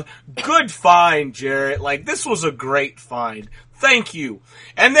fucking awesome. Good find, Jarrett. Like, this was a great find. Thank you.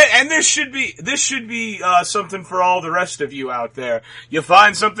 And this should be something for all the rest of you out there. You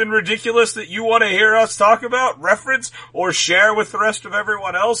find something ridiculous that you want to hear us talk about, reference, or share with the rest of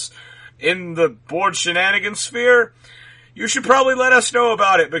everyone else in the Board Shenanigans sphere, you should probably let us know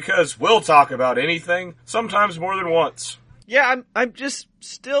about it, because we'll talk about anything, sometimes more than once. Yeah, I'm just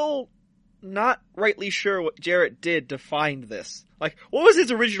still not rightly sure what Jarrett did to find this. Like, what was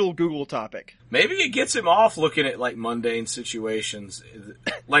his original Google topic? Maybe it gets him off looking at, like, mundane situations.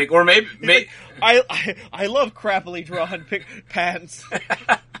 Like, or maybe... I love crappily drawn pants.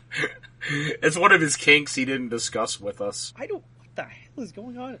 It's one of his kinks he didn't discuss with us. What the hell is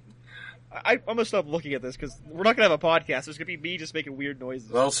going on? I'm gonna stop looking at this, because we're not gonna have a podcast. There's gonna be me just making weird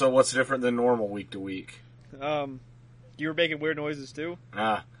noises. Well, so what's different than normal week to week? You were making weird noises too?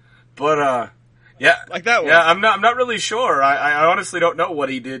 Yeah, like that one. Yeah, I'm not really sure. I honestly don't know what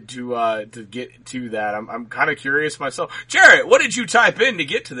he did to get to that. I'm kind of curious myself. Jarrett, what did you type in to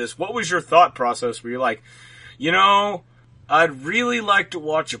get to this? What was your thought process? Where you're like, I'd really like to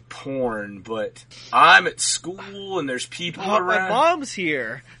watch a porn, but I'm at school and there's people around. My mom's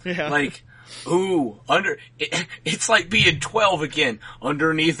here. Yeah. Like, it's like being 12 again.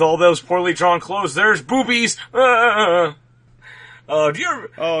 Underneath all those poorly drawn clothes, there's boobies. Do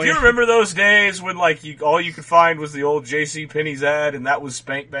you remember those days when, like, all you could find was the old J.C. Penney's ad, and that was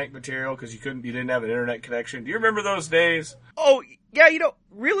Spank Bank material because you didn't have an internet connection? Do you remember those days? Oh, yeah,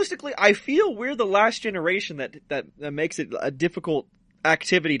 realistically, I feel we're the last generation that makes it a difficult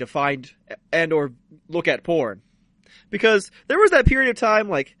activity to find and or look at porn. Because there was that period of time,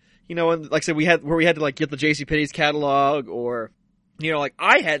 like, and like I said, we had to, like, get the J.C. Penney's catalog, or, like,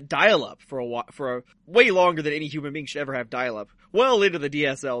 I had dial-up for a way longer than any human being should ever have dial-up. Well into the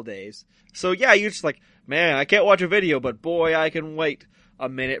DSL days. So yeah, you're just like, man, I can't watch a video, but boy, I can wait a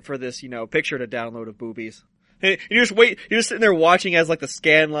minute for this, picture to download of boobies. And you just wait, you're just sitting there watching as, like, the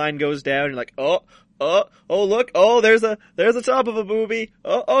scan line goes down, and you're like, oh, look, there's the top of a boobie.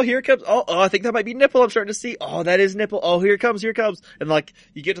 Oh, here it comes. Oh, I think that might be nipple I'm starting to see. Oh, that is nipple. Oh, here it comes. And, like,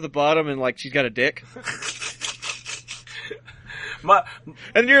 you get to the bottom and, like, she's got a dick.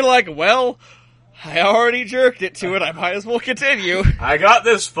 And you're like, well, I already jerked it to it. I might as well continue. I got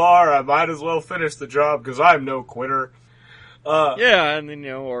this far. I might as well finish the job because I'm no quitter. Yeah, and then,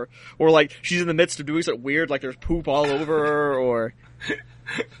 or like she's in the midst of doing something weird, like there's poop all over her, or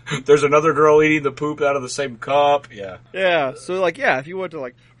there's another girl eating the poop out of the same cup. Yeah. Yeah. So, like, yeah, if you want to,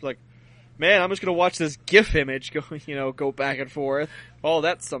 like, man, I'm just gonna watch this GIF image go back and forth. Oh,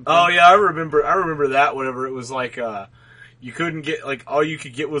 that's something. Oh yeah, I remember that. Whenever it was like, you couldn't get, like, all you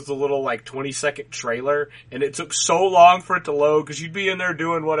could get was the little, like, 20-second trailer, and it took so long for it to load, because you'd be in there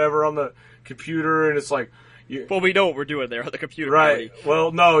doing whatever on the computer, and it's like... Well, we know what we're doing there on the computer. Right. Already.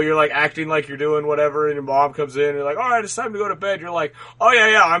 Well, no, you're, like, acting like you're doing whatever, and your mom comes in, and you're like, alright, it's time to go to bed. You're like, oh,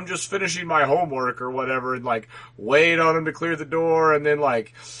 yeah, I'm just finishing my homework, or whatever, and, like, wait on him to clear the door, and then,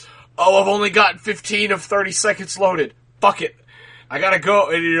 like, oh, I've only got 15 of 30 seconds loaded. Fuck it. I gotta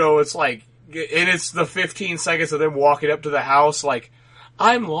go, and, it's like... And it's the 15 seconds of them walking up to the house like,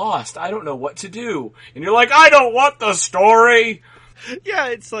 I'm lost. I don't know what to do. And you're like, I don't want the story. Yeah,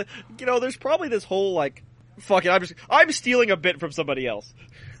 it's like, there's probably this whole, like, fuck it, I'm stealing a bit from somebody else.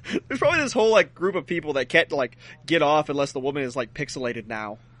 There's probably this whole, like, group of people that can't, like, get off unless the woman is, like, pixelated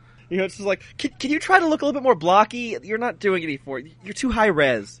now. It's just like, can you try to look a little bit more blocky? You're not doing any for it. You're too high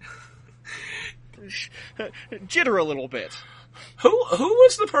res. Jitter a little bit. Who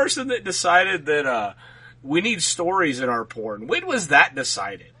was the person that decided that we need stories in our porn? When was that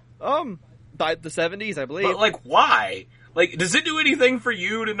decided? By the 70s, I believe. But, like, why? Like, does it do anything for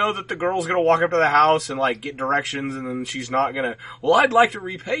you to know that the girl's gonna walk up to the house and, like, get directions and then she's not gonna, well, I'd like to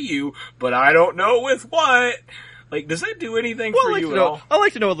repay you, but I don't know with what? Like, does that do anything for you at all? I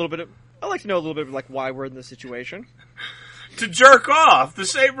like to know a little bit of, like, why we're in this situation. To jerk off, the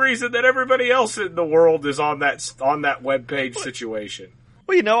same reason that everybody else in the world is on that webpage situation.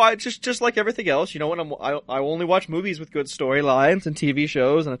 Well, I just like everything else. When I only watch movies with good storylines and TV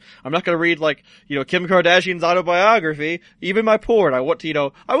shows, and I'm not going to read, like, Kim Kardashian's autobiography. Even my porn, I want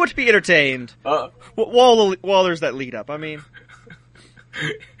to be entertained. While there's that lead up. I mean,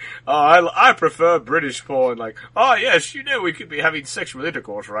 I prefer British porn. Like, oh yes, we could be having sexual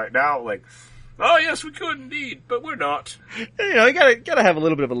intercourse right now. Like, Oh, yes, we could indeed, but we're not. You know, you gotta have a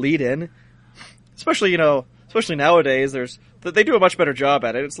little bit of a lead in. Especially nowadays, they do a much better job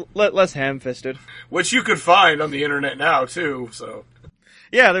at it. It's less ham-fisted. Which you could find on the internet now, too, so.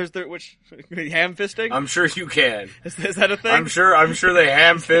 Yeah, which ham-fisting? I'm sure you can. Is that a thing? I'm sure they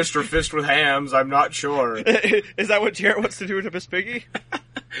ham-fist or fist with hams, I'm not sure. Is that what Jarrett wants to do to Miss Piggy?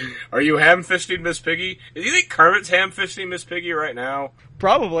 Are you ham-fisting Miss Piggy? Do you think Kermit's ham-fisting Miss Piggy right now?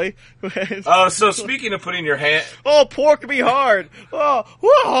 Probably. So speaking of putting your hand... Oh, pork me hard! Oh,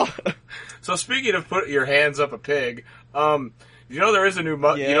 whoa! So speaking of put your hands up a pig, you know there's a new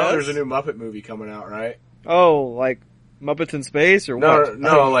Muppet movie coming out, right? Oh, like Muppets in Space or what?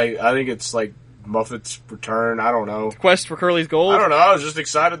 No, I think it's like Muppets Return. I don't know. Quest for Curly's Gold. I don't know. I was just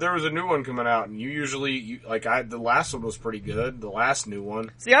excited there was a new one coming out, and the last one was pretty good. The last new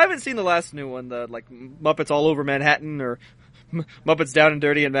one. See, I haven't seen the last new one. The Muppets All Over Manhattan or Muppets Down and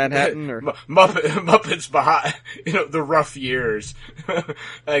Dirty in Manhattan or Muppets behind the rough years,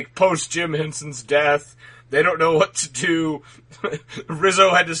 like post Jim Henson's death. They don't know what to do.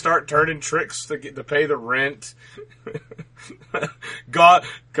 Rizzo had to start turning tricks to pay the rent.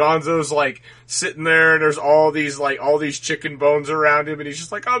 Gonzo's like sitting there, and there's all these chicken bones around him, and he's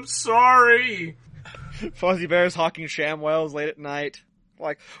just like, "I'm sorry." Fuzzy Bear's hawking ShamWows late at night.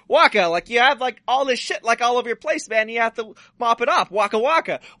 Like, Waka, you have all this shit all over your place, man. You have to mop it up. Waka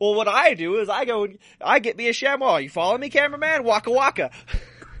waka. Well, what I do is I go and I get me a ShamWow. You follow me, cameraman? Waka waka.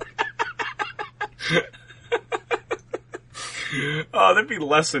 Oh, that'd be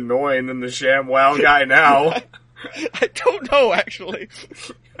less annoying than the ShamWow guy now. I don't know, actually.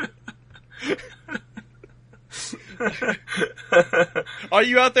 Are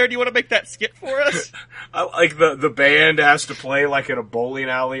you out there? Do you want to make that skit for us? Like the band has to play in a bowling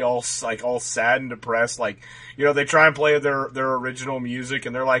alley, all sad and depressed. They try and play their original music,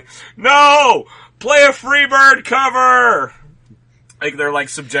 and they're like, "No, play a Freebird cover." They're Uh,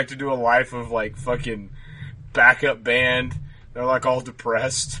 subjected to a life of fucking backup band. They're all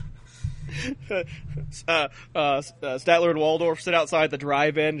depressed. Statler and Waldorf sit outside the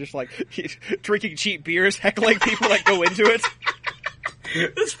drive-in, just drinking cheap beers, heckling people that go into it.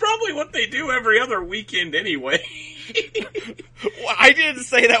 That's probably what they do every other weekend anyway. Well, I didn't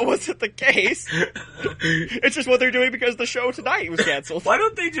say that wasn't the case. It's just what they're doing because the show tonight was canceled. Why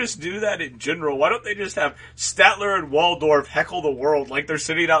don't they just do that in general? Why don't they just have Statler and Waldorf heckle the world like they're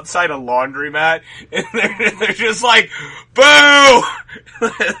sitting outside a laundromat and they're just like, boo!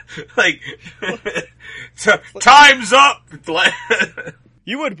 Time's up!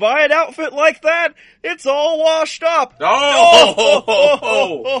 You would buy an outfit like that? It's all washed up!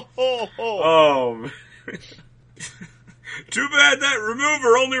 Oh. Too bad that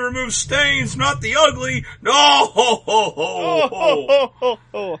remover only removes stains, not the ugly.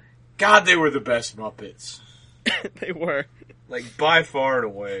 God, they were the best Muppets. They were. By far and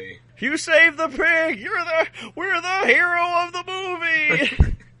away. You saved the pig! We're the hero of the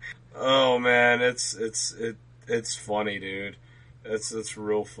movie! Oh man, it's funny, dude. It's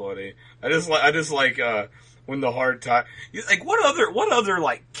real funny. I just like when the hard time. What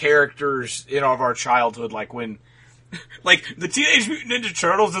other characters of our childhood when. The Teenage Mutant Ninja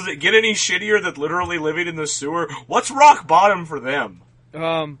Turtles, does it get any shittier than literally living in the sewer? What's rock bottom for them?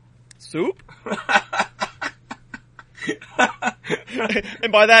 Soup?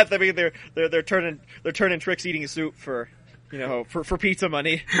 And by that, I mean they're turning tricks eating soup for pizza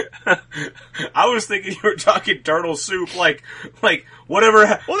money. I was thinking you were talking turtle soup,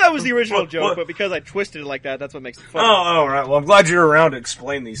 whatever. Well, that was the original joke, but because I twisted it like that, that's what makes it funny. Oh, right. Well, I'm glad you're around to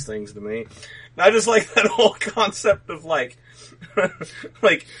explain these things to me. I just like that whole concept of man.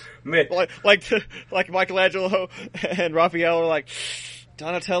 like Michelangelo and Raphael are like,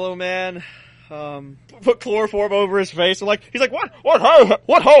 Donatello, man, put chloroform over his face, and he's like, what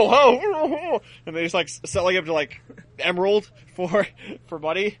ho, and they're just selling him to Emerald for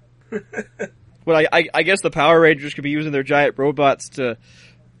money. But I guess the Power Rangers could be using their giant robots to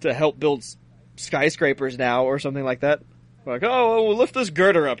help build skyscrapers now or something like that. We'll lift this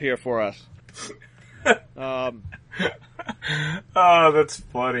girder up here for us. Oh, that's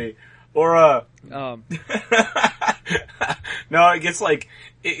funny. Or no, it gets real.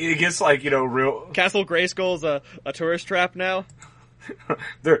 Castle Grayskull's a tourist trap now.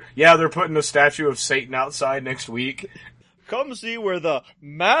 They're putting a statue of Satan outside next week. Come see where the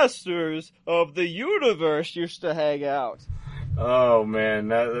masters of the universe used to hang out. Oh man,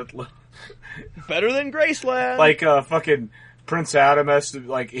 that better than Graceland. Fucking Prince Adam has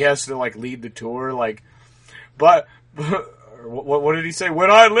to he has to lead the tour, but What did he say?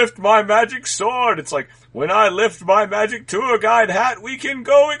 When I lift my magic sword, it's like, when I lift my magic tour guide hat, we can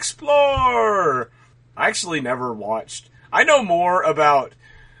go explore. I actually never watched. I know more about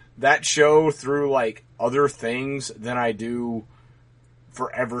that show through, like, other things than I do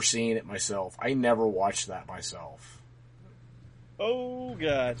for ever seeing it myself. I never watched that myself. Oh,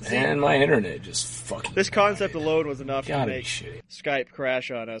 God. And my internet just fucking... This concept alone was enough to Gotta be make shitty. Skype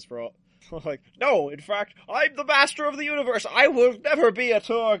crash on us for all... Like, no, in fact, I'm the master of the universe. I will never be a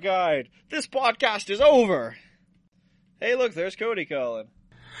tour guide. This podcast is over. Hey, look, there's Cody calling.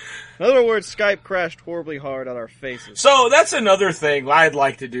 In other words, Skype crashed horribly hard on our faces. So that's another thing I'd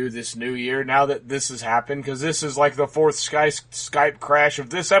like to do this new year, now that this has happened, because this is like the fourth Skype crash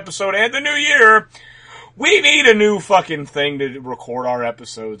of this episode and the new year. We need a new fucking thing to record our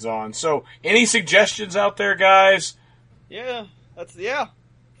episodes on. So, any suggestions out there, guys? Yeah.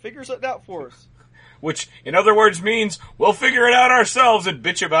 Figure something out for us. Which, in other words, means we'll figure it out ourselves and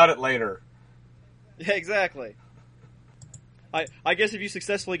bitch about it later. Yeah, exactly. I guess if you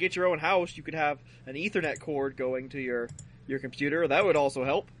successfully get your own house, you could have an Ethernet cord going to your computer. That would also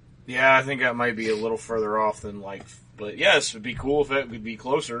help. Yeah, I think that might be a little further off than, like... But yes, it'd be cool if it would be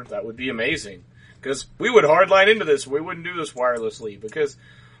closer. That would be amazing. Because we would hardline into this. We wouldn't do this wirelessly. Because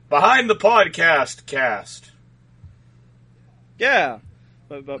behind the podcast cast... Yeah.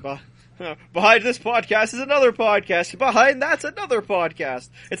 Behind this podcast is another podcast. Behind that's another podcast.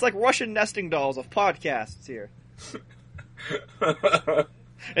 It's like Russian nesting dolls of podcasts here.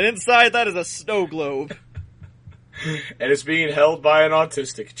 And inside that is a snow globe. And it's being held by an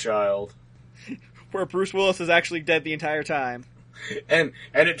autistic child. Where Bruce Willis is actually dead the entire time. And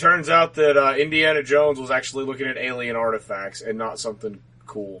it turns out that Indiana Jones was actually looking at alien artifacts and not something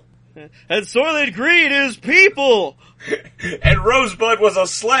cool. And Soylent Green is people! And Rosebud was a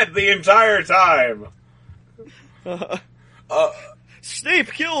sled the entire time.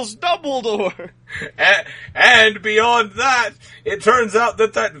 Snape kills Dumbledore! And beyond that, it turns out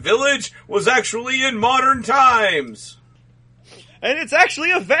that village was actually in modern times. And it's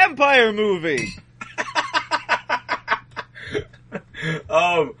actually a vampire movie!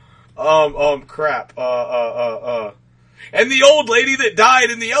 Crap. And the old lady that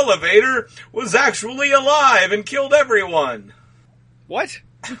died in the elevator was actually alive and killed everyone. What?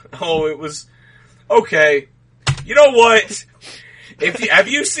 Oh, it was... Okay. You know what? Have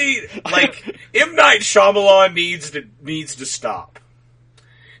you seen, like, M. Night Shyamalan needs to stop.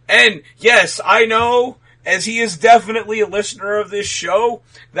 And, yes, I know, as he is definitely a listener of this show,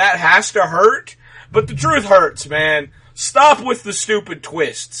 that has to hurt, but the truth hurts, man. Stop with the stupid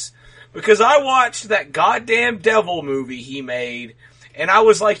twists. Because I watched that goddamn Devil movie he made, and I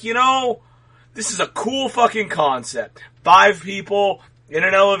was like, you know, this is a cool fucking concept. 5 people in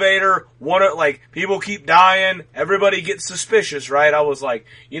an elevator, people keep dying, everybody gets suspicious, right? I was like,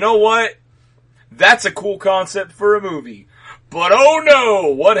 you know what? That's a cool concept for a movie. But oh no,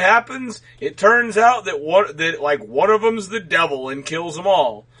 what happens? It turns out that one of them's the devil and kills them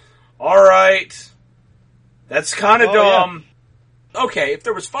all. Alright. That's kinda dumb. Yeah. Okay, if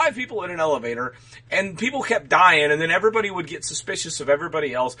there was 5 people in an elevator, and people kept dying, and then everybody would get suspicious of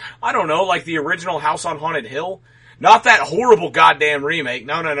everybody else, I don't know, like the original House on Haunted Hill? Not that horrible goddamn remake,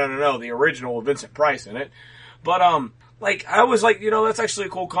 no, the original with Vincent Price in it. But, I was like, you know, that's actually a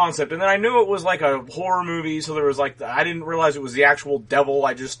cool concept, and then I knew it was like a horror movie, so there was I didn't realize it was the actual devil,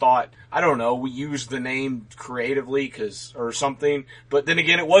 I just thought, I don't know, we used the name creatively, or something, but then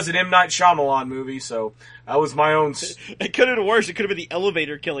again, it was an M. Night Shyamalan movie, so that was my own... It could have been worse, it could have been the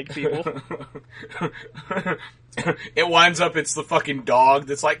elevator killing people. It winds up, it's the fucking dog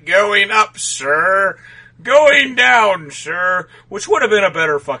that's like, going up, sir, going down, sir, which would have been a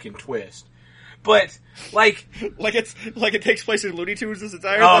better fucking twist. But, like it takes place in Looney Tunes this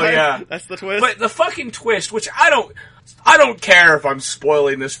entire time? Oh, yeah. That's the twist? But the fucking twist, which I don't care if I'm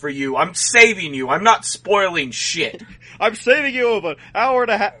spoiling this for you. I'm saving you. I'm not spoiling shit. I'm saving you of an hour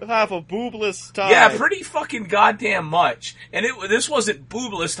and a half of boobless time. Yeah, pretty fucking goddamn much. And this wasn't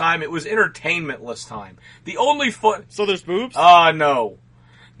boobless time, it was entertainmentless time. The only So there's boobs? No.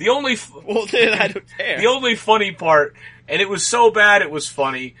 Well, then I don't care. The only funny part, and it was so bad it was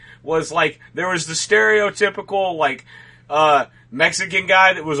funny, was there was the stereotypical, Mexican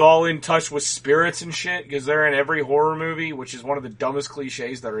guy that was all in touch with spirits and shit, because they're in every horror movie, which is one of the dumbest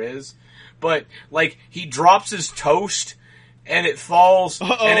cliches there is. But, he drops his toast, and it falls,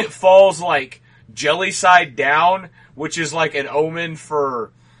 jelly side down, which is an omen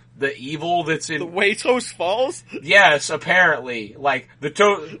for the evil that's in... The way toast falls? Yes, apparently. The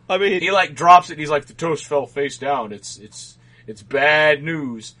toast... I mean... He, drops it, he's like, the toast fell face down. It's bad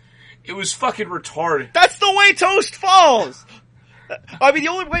news. It was fucking retarded. That's the way toast falls! I mean, the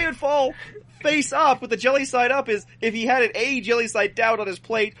only way it would fall face up with the jelly side up is if he had it A, jelly side down on his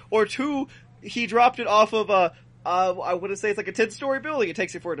plate, or 2, he dropped it off of I want to say it's like a 10-story building. It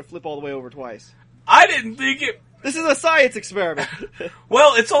takes it for it to flip all the way over twice. I didn't think it... This is a science experiment.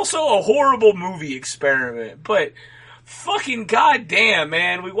 Well, it's also a horrible movie experiment, but fucking goddamn,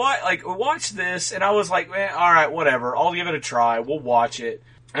 man. We watched this, and I was like, man, alright, whatever. I'll give it a try. We'll watch it.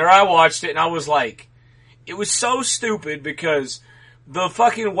 And I watched it, and I was like, it was so stupid because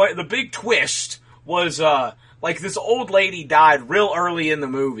the big twist was, like this old lady died real early in the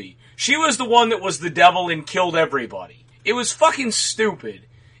movie. She was the one that was the devil and killed everybody. It was fucking stupid.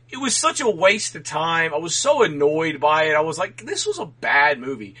 It was such a waste of time. I was so annoyed by it. I was like, this was a bad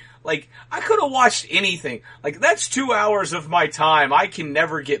movie. Like, I could have watched anything. Like, that's 2 hours of my time I can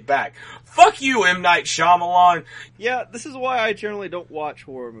never get back. Fuck you, M. Night Shyamalan. Yeah, this is why I generally don't watch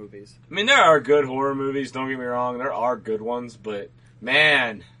horror movies. I mean, there are good horror movies, don't get me wrong. There are good ones, but,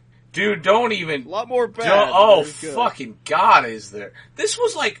 man... Dude, don't even... A lot more bad. Oh, fucking God, is there. This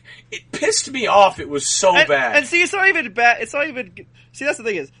was like... It pissed me off. It was so bad. And see, it's not even bad. It's not even... See, that's the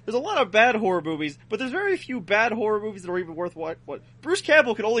thing is, there's a lot of bad horror movies, but there's very few bad horror movies that are even worth what Bruce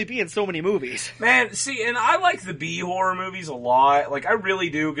Campbell can only be in so many movies. Man, see, and I like the B horror movies a lot. Like, I really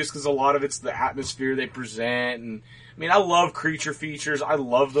do, just because a lot of it's the atmosphere they present. And I mean, I love creature features. I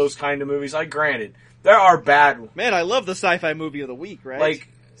love those kind of movies. Granted, there are bad... Man, I love the sci-fi movie of the week, right? Like...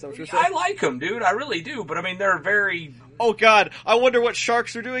 Is that what you're saying? I like them, dude. I really do. But I mean, they're very... Oh God, I wonder what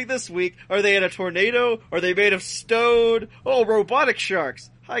sharks are doing this week. Are they in a tornado? Are they made of stone? Oh, robotic sharks.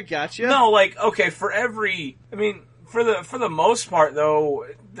 I gotcha. No, like, okay, for the most part, though,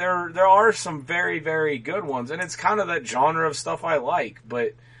 there are some very, very good ones. And it's kind of that genre of stuff I like.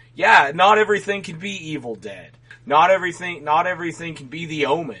 But, yeah, not everything can be Evil Dead. Not everything can be The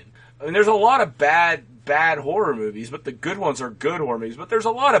Omen. I mean, there's a lot of bad horror movies, but the good ones are good horror movies. But there's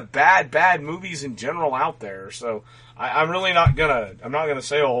a lot of bad movies in general out there. So I'm really not gonna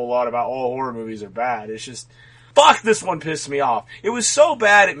say a whole lot about all horror movies are bad. It's just, fuck, this one pissed me off. It was so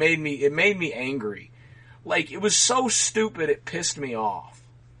bad it made me angry. Like, it was so stupid it pissed me off.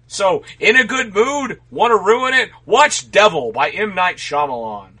 So, in a good mood, want to ruin it? Watch Devil by M. Night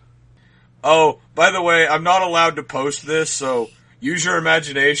Shyamalan. Oh, by the way, I'm not allowed to post this, so use your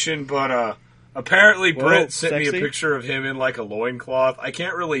imagination, but apparently Britt sent me a picture of him in like a loincloth. I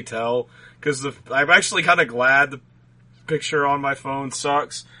can't really tell, because I'm actually kind of glad the picture on my phone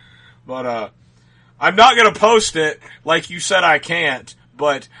sucks, but I'm not going to post it like you said I can't,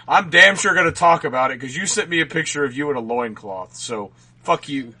 but I'm damn sure going to talk about it, because you sent me a picture of you in a loincloth, so fuck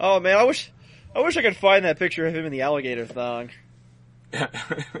you. Oh man, I wish I could find that picture of him in the alligator thong.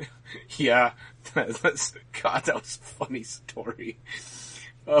 Yeah, God, that was a funny story.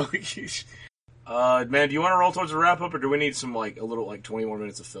 Oh, man, do you want to roll towards a wrap up, or do we need some a little 20 more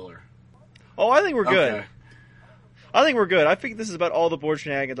minutes of filler? Oh, I think we're good. Okay. I think we're good. I think this is about all the board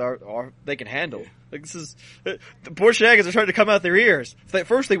shenanigans are they can handle. Like, this is the board shenanigans are starting to come out their ears.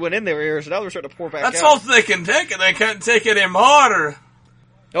 First they went in their ears, and now they're starting to pour back out. That's all they can take, and they can't take it any harder.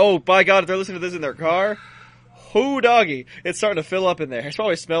 Oh, by God, if they're listening to this in their car, hoo doggy, it's starting to fill up in there. It's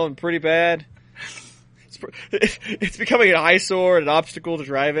probably smelling pretty bad. It's becoming an eyesore and an obstacle to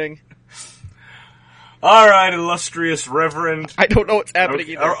driving. All right, illustrious Reverend. I don't know what's happening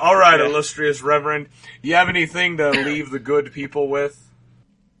either. All right, illustrious Reverend. You have anything to leave the good people with?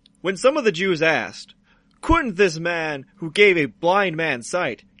 When some of the Jews asked, couldn't this man who gave a blind man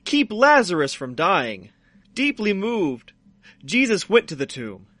sight keep Lazarus from dying? Deeply moved, Jesus went to the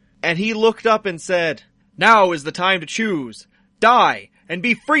tomb, and he looked up and said, now is the time to choose. Die and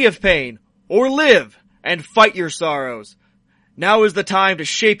be free of pain, or live and fight your sorrows. Now is the time to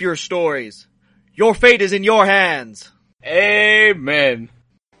shape your stories. Your fate is in your hands. Amen.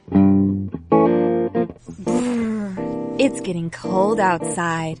 It's getting cold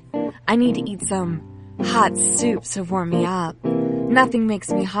outside. I need to eat some hot soup to warm me up. Nothing makes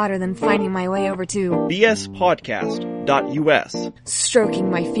me hotter than finding my way over to bspodcast.us,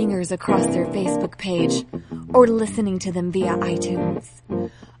 stroking my fingers across their Facebook page, or listening to them via iTunes.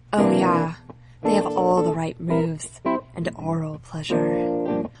 Oh yeah, they have all the right moves and oral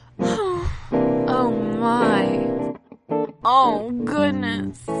pleasure. Oh my. Oh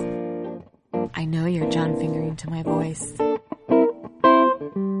goodness. I know you're John fingering to my voice.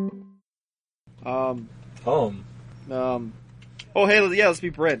 Oh, hey, yeah, let's be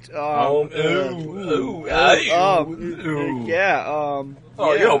Brent. Oh,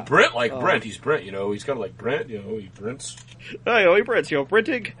 Brent like Brent. He's Brent, he's kind of like Brent, he Brents. Oh, he Brents,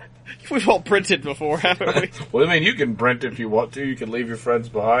 Brenting. We've all Brented before, haven't we? Well, I mean, you can Brent if you want to. You can leave your friends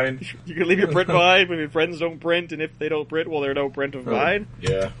behind. You can leave your Brent behind when your friends don't Brent, and if they don't Brent, well, they're no Brent of mine.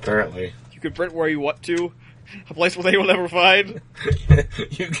 Yeah, apparently. You can Brent where you want to. A place where they will never find.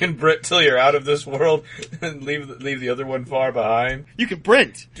 You can Brent till you're out of this world and leave the other one far behind. You can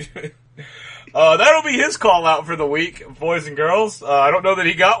Brent. That'll be his call out for the week, boys and girls. I don't know that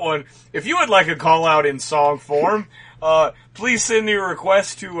he got one. If you would like a call out in song form, please send your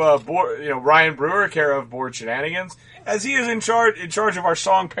request to Ryan Brewer, care of Board Shenanigans, as he is in charge of our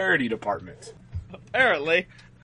song parody department. Apparently.